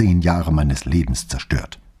letzten 10 Jahre meines Lebens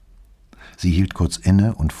zerstört.« Sie hielt kurz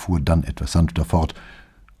inne und fuhr dann etwas sanfter fort,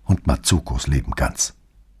 »und Matsukos Leben ganz.«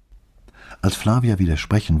 Als Flavia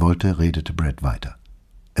widersprechen wollte, redete Brett weiter.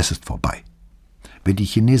 »Es ist vorbei. Wenn die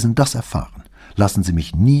Chinesen das erfahren, lassen sie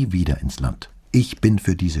mich nie wieder ins Land. Ich bin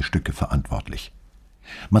für diese Stücke verantwortlich.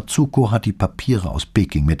 Matsuko hat die Papiere aus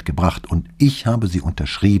Peking mitgebracht und ich habe sie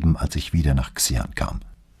unterschrieben, als ich wieder nach Xi'an kam.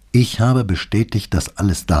 Ich habe bestätigt, dass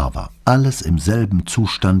alles da war, alles im selben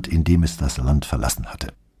Zustand, in dem es das Land verlassen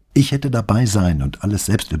hatte. Ich hätte dabei sein und alles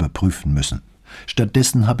selbst überprüfen müssen.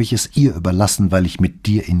 Stattdessen habe ich es ihr überlassen, weil ich mit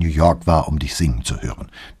dir in New York war, um dich singen zu hören.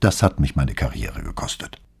 Das hat mich meine Karriere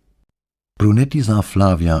gekostet.« Brunetti sah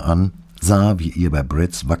Flavia an, sah, wie ihr bei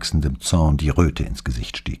Bretts wachsendem Zorn die Röte ins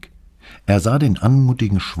Gesicht stieg. Er sah den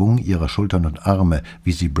anmutigen Schwung ihrer Schultern und Arme,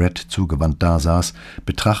 wie sie Brett zugewandt dasaß,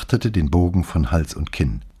 betrachtete den Bogen von Hals und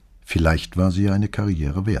Kinn. Vielleicht war sie eine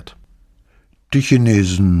Karriere wert. »Die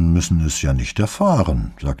Chinesen müssen es ja nicht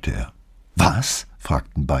erfahren«, sagte er. »Was?«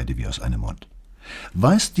 fragten beide wie aus einem Mund.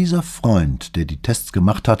 »Weiß dieser Freund, der die Tests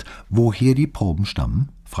gemacht hat, woher die Proben stammen?«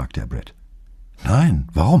 fragte er Brett. »Nein,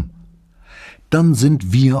 warum?« »Dann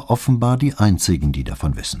sind wir offenbar die Einzigen, die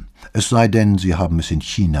davon wissen. Es sei denn, Sie haben es in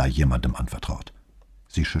China jemandem anvertraut.«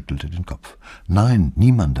 Sie schüttelte den Kopf. »Nein,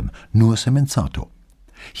 niemandem, nur Semenzato.«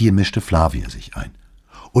 Hier mischte Flavia sich ein.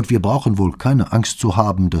 »Und wir brauchen wohl keine Angst zu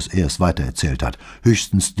haben, dass er es weitererzählt hat,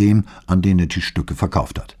 höchstens dem, an den er die Stücke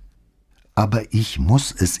verkauft hat.« »Aber ich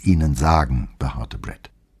muss es Ihnen sagen«, beharrte Brett.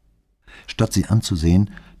 Statt sie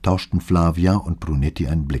anzusehen, tauschten Flavia und Brunetti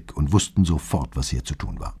einen Blick und wussten sofort, was hier zu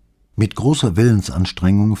tun war. Mit großer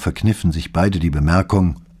Willensanstrengung verkniffen sich beide die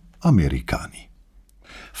Bemerkung »Americani«.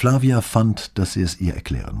 Flavia fand, dass sie es ihr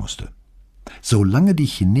erklären musste. »Solange die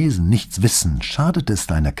Chinesen nichts wissen, schadet es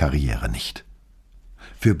deiner Karriere nicht.«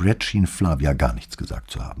 Für Brett schien Flavia gar nichts gesagt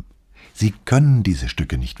zu haben. »Sie können diese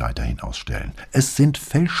Stücke nicht weiterhin ausstellen. Es sind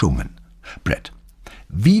Fälschungen.« »Brett,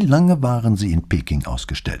 wie lange waren Sie in Peking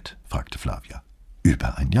ausgestellt?« fragte Flavia.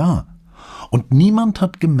 »Über ein Jahr. Und niemand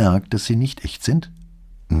hat gemerkt, dass sie nicht echt sind?«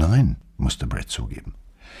 »Nein«, musste Brett zugeben.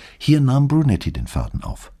 Hier nahm Brunetti den Faden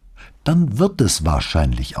auf. »Dann wird es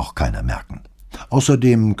wahrscheinlich auch keiner merken.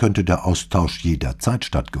 Außerdem könnte der Austausch jederzeit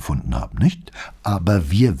stattgefunden haben, nicht? Aber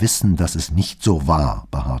wir wissen, dass es nicht so war«,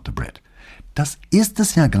 beharrte Brett. »Das ist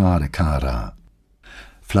es ja gerade, Kara.«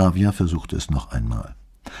 Flavia versuchte es noch einmal.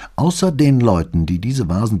 »Außer den Leuten, die diese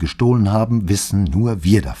Vasen gestohlen haben, wissen nur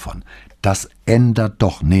wir davon.« »Das ändert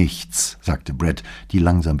doch nichts«, sagte Brett, die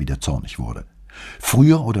langsam wieder zornig wurde.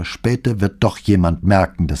 »Früher oder später wird doch jemand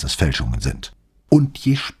merken, dass es Fälschungen sind.« »Und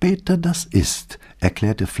je später das ist«,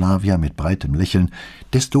 erklärte Flavia mit breitem Lächeln,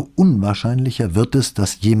 »desto unwahrscheinlicher wird es,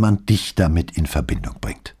 dass jemand dich damit in Verbindung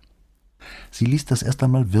bringt.« Sie ließ das erst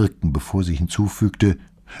einmal wirken, bevor sie hinzufügte,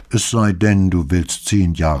 »Es sei denn, du willst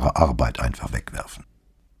 10 Jahre Arbeit einfach wegwerfen.«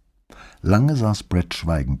 Lange saß Brett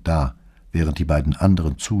schweigend da, während die beiden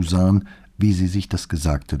anderen zusahen, wie sie sich das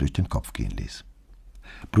Gesagte durch den Kopf gehen ließ.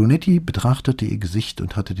 Brunetti betrachtete ihr Gesicht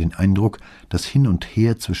und hatte den Eindruck, das Hin und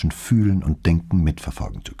Her zwischen Fühlen und Denken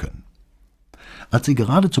mitverfolgen zu können. Als sie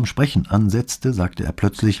gerade zum Sprechen ansetzte, sagte er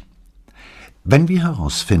plötzlich, »Wenn wir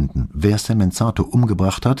herausfinden, wer Semenzato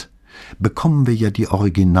umgebracht hat, bekommen wir ja die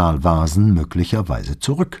Originalvasen möglicherweise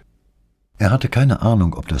zurück.« Er hatte keine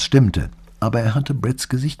Ahnung, ob das stimmte, aber er hatte Bretts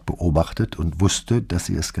Gesicht beobachtet und wusste, dass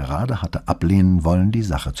sie es gerade hatte ablehnen wollen, die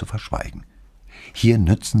Sache zu verschweigen. »Hier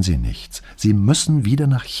nützen sie nichts. Sie müssen wieder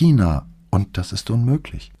nach China, und das ist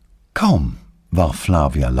unmöglich.« »Kaum«, warf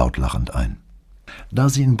Flavia lautlachend ein. Da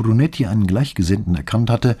sie in Brunetti einen Gleichgesinnten erkannt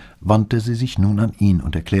hatte, wandte sie sich nun an ihn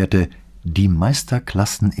und erklärte, »Die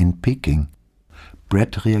Meisterklassen in Peking.«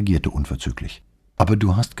 Brett reagierte unverzüglich. »Aber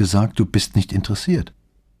du hast gesagt, du bist nicht interessiert.«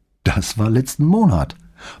 »Das war letzten Monat.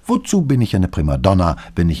 Wozu bin ich eine Primadonna,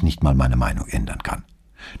 wenn ich nicht mal meine Meinung ändern kann?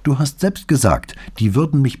 Du hast selbst gesagt, die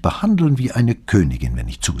würden mich behandeln wie eine Königin, wenn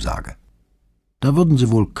ich zusage. Da würden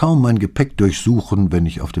sie wohl kaum mein Gepäck durchsuchen, wenn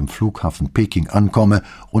ich auf dem Flughafen Peking ankomme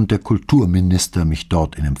und der Kulturminister mich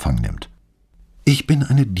dort in Empfang nimmt. Ich bin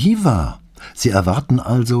eine Diva. Sie erwarten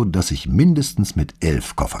also, dass ich mindestens mit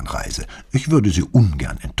 11 Koffern reise. Ich würde Sie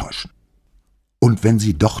ungern enttäuschen.« »Und wenn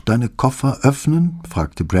Sie doch deine Koffer öffnen?«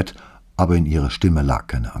 fragte Brett, aber in ihrer Stimme lag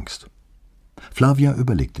keine Angst. Flavia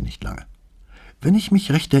überlegte nicht lange. »Wenn ich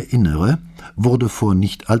mich recht erinnere, wurde vor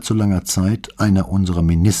nicht allzu langer Zeit einer unserer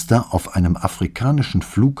Minister auf einem afrikanischen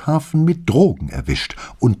Flughafen mit Drogen erwischt,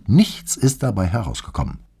 und nichts ist dabei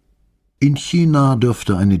herausgekommen. In China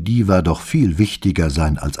dürfte eine Diva doch viel wichtiger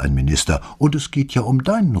sein als ein Minister, und es geht ja um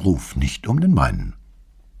deinen Ruf, nicht um den meinen.«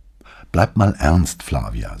 »Bleib mal ernst,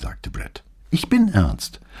 Flavia«, sagte Brett. »Ich bin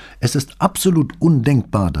ernst. Es ist absolut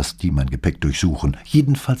undenkbar, dass die mein Gepäck durchsuchen,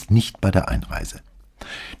 jedenfalls nicht bei der Einreise.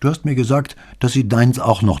 Du hast mir gesagt, dass sie deins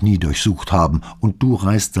auch noch nie durchsucht haben, und du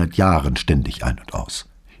reist seit Jahren ständig ein und aus.«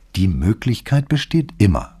 »Die Möglichkeit besteht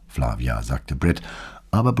immer«, Flavia, sagte Brett,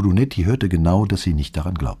 aber Brunetti hörte genau, dass sie nicht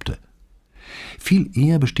daran glaubte. »Viel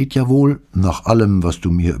eher besteht ja wohl, nach allem, was du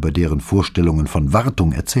mir über deren Vorstellungen von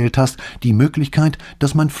Wartung erzählt hast, die Möglichkeit,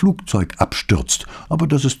 dass mein Flugzeug abstürzt, aber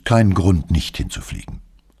das ist kein Grund, nicht hinzufliegen.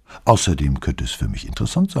 Außerdem könnte es für mich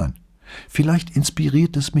interessant sein. Vielleicht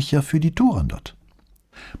inspiriert es mich ja für die Touren dort.«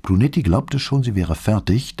 Brunetti glaubte schon, sie wäre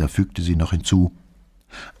fertig, da fügte sie noch hinzu,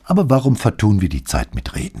 »Aber warum vertun wir die Zeit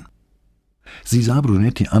mit Reden?« Sie sah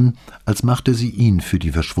Brunetti an, als machte sie ihn für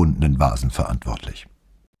die verschwundenen Vasen verantwortlich.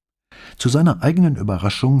 Zu seiner eigenen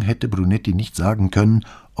Überraschung hätte Brunetti nicht sagen können,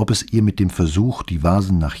 ob es ihr mit dem Versuch, die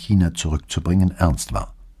Vasen nach China zurückzubringen, ernst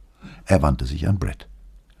war. Er wandte sich an Brett.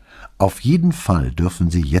 »Auf jeden Fall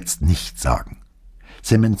dürfen Sie jetzt nichts sagen.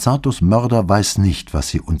 Cemenzatos Mörder weiß nicht, was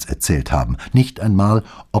Sie uns erzählt haben, nicht einmal,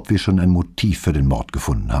 ob wir schon ein Motiv für den Mord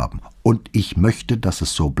gefunden haben. Und ich möchte, dass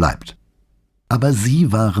es so bleibt.« »Aber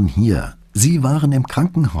Sie waren hier. Sie waren im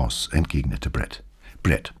Krankenhaus«, entgegnete Brett.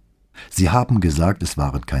 »Brett, Sie haben gesagt, es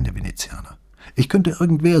waren keine Venezianer. Ich könnte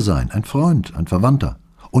irgendwer sein, ein Freund, ein Verwandter.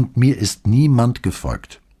 Und mir ist niemand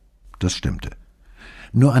gefolgt.« Das stimmte.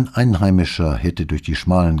 Nur ein Einheimischer hätte durch die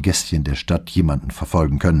schmalen Gässchen der Stadt jemanden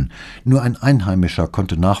verfolgen können. Nur ein Einheimischer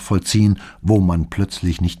konnte nachvollziehen, wo man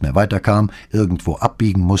plötzlich nicht mehr weiterkam, irgendwo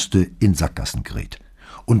abbiegen musste, in Sackgassen geriet.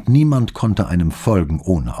 Und niemand konnte einem folgen,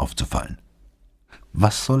 ohne aufzufallen.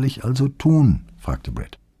 »Was soll ich also tun?« fragte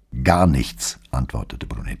Brett. »Gar nichts«, antwortete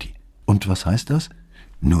Brunetti. »Und was heißt das?«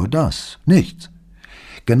 »Nur das, nichts.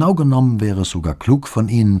 Genau genommen wäre es sogar klug von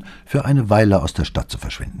Ihnen, für eine Weile aus der Stadt zu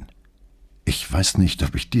verschwinden.« »Ich weiß nicht,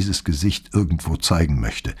 ob ich dieses Gesicht irgendwo zeigen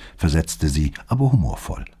möchte«, versetzte sie, aber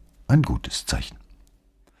humorvoll. Ein gutes Zeichen.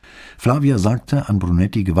 Flavia sagte, an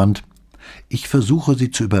Brunetti gewandt, »Ich versuche,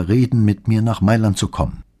 Sie zu überreden, mit mir nach Mailand zu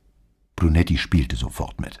kommen.« Brunetti spielte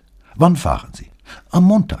sofort mit. »Wann fahren Sie?« »Am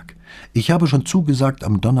Montag. Ich habe schon zugesagt,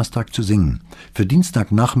 am Donnerstag zu singen. Für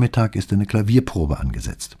Dienstagnachmittag ist eine Klavierprobe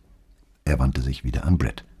angesetzt.« Er wandte sich wieder an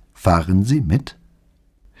Brett. »Fahren Sie mit?«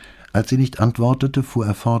 Als sie nicht antwortete, fuhr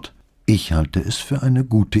er fort, »Ich halte es für eine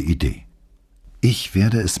gute Idee. Ich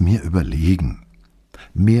werde es mir überlegen.«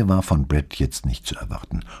 Mehr war von Brett jetzt nicht zu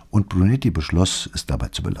erwarten, und Brunetti beschloss, es dabei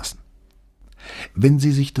zu belassen. »Wenn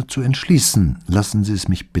Sie sich dazu entschließen, lassen Sie es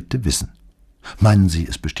mich bitte wissen.« »Meinen Sie,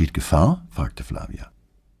 es besteht Gefahr?« fragte Flavia.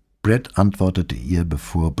 Brett antwortete ihr,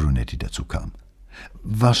 bevor Brunetti dazu kam.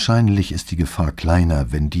 »Wahrscheinlich ist die Gefahr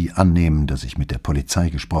kleiner, wenn die annehmen, dass ich mit der Polizei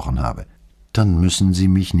gesprochen habe. Dann müssen sie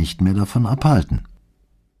mich nicht mehr davon abhalten.«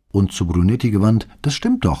 Und zu Brunetti gewandt, »Das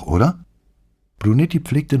stimmt doch, oder?« Brunetti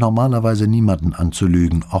pflegte normalerweise niemanden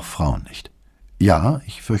anzulügen, auch Frauen nicht. »Ja,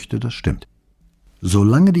 ich fürchte, das stimmt.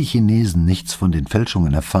 Solange die Chinesen nichts von den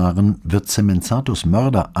Fälschungen erfahren, wird Cemenzatos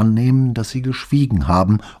Mörder annehmen, dass sie geschwiegen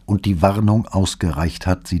haben und die Warnung ausgereicht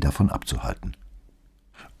hat, sie davon abzuhalten.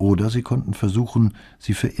 Oder sie konnten versuchen,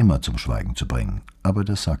 sie für immer zum Schweigen zu bringen, aber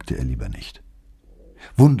das sagte er lieber nicht.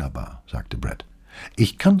 »Wunderbar«, sagte Brett.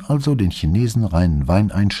 »Ich kann also den Chinesen reinen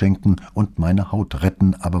Wein einschenken und meine Haut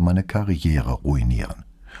retten, aber meine Karriere ruinieren.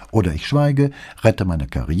 Oder ich schweige, rette meine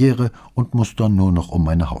Karriere und muss dann nur noch um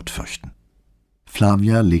meine Haut fürchten.«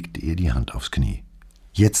 Flavia legte ihr die Hand aufs Knie.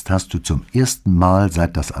 »Jetzt hast du zum ersten Mal,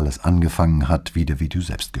 seit das alles angefangen hat, wieder wie du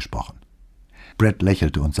selbst gesprochen.« Brett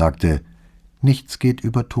lächelte und sagte, »Nichts geht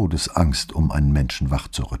über Todesangst, um einen Menschen wach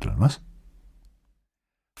zu rütteln, was?«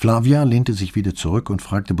 Flavia lehnte sich wieder zurück und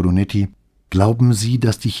fragte Brunetti, »Glauben Sie,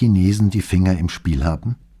 dass die Chinesen die Finger im Spiel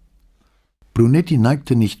haben?« Brunetti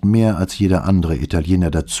neigte nicht mehr als jeder andere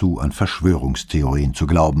Italiener dazu, an Verschwörungstheorien zu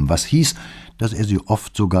glauben, was hieß, dass er sie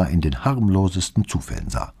oft sogar in den harmlosesten Zufällen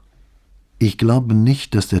sah. »Ich glaube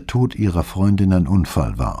nicht, dass der Tod Ihrer Freundin ein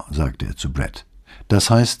Unfall war«, sagte er zu Brett. »Das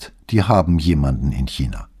heißt, die haben jemanden in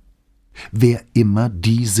China.« »Wer immer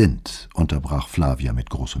die sind«, unterbrach Flavia mit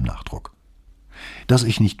großem Nachdruck. »Dass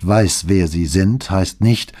ich nicht weiß, wer sie sind, heißt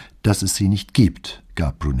nicht, dass es sie nicht gibt«,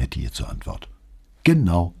 gab Brunetti ihr zur Antwort.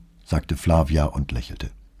 »Genau«, sagte Flavia und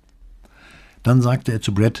lächelte. Dann sagte er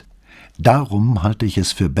zu Brett, »Darum halte ich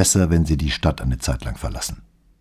es für besser, wenn Sie die Stadt eine Zeit lang verlassen.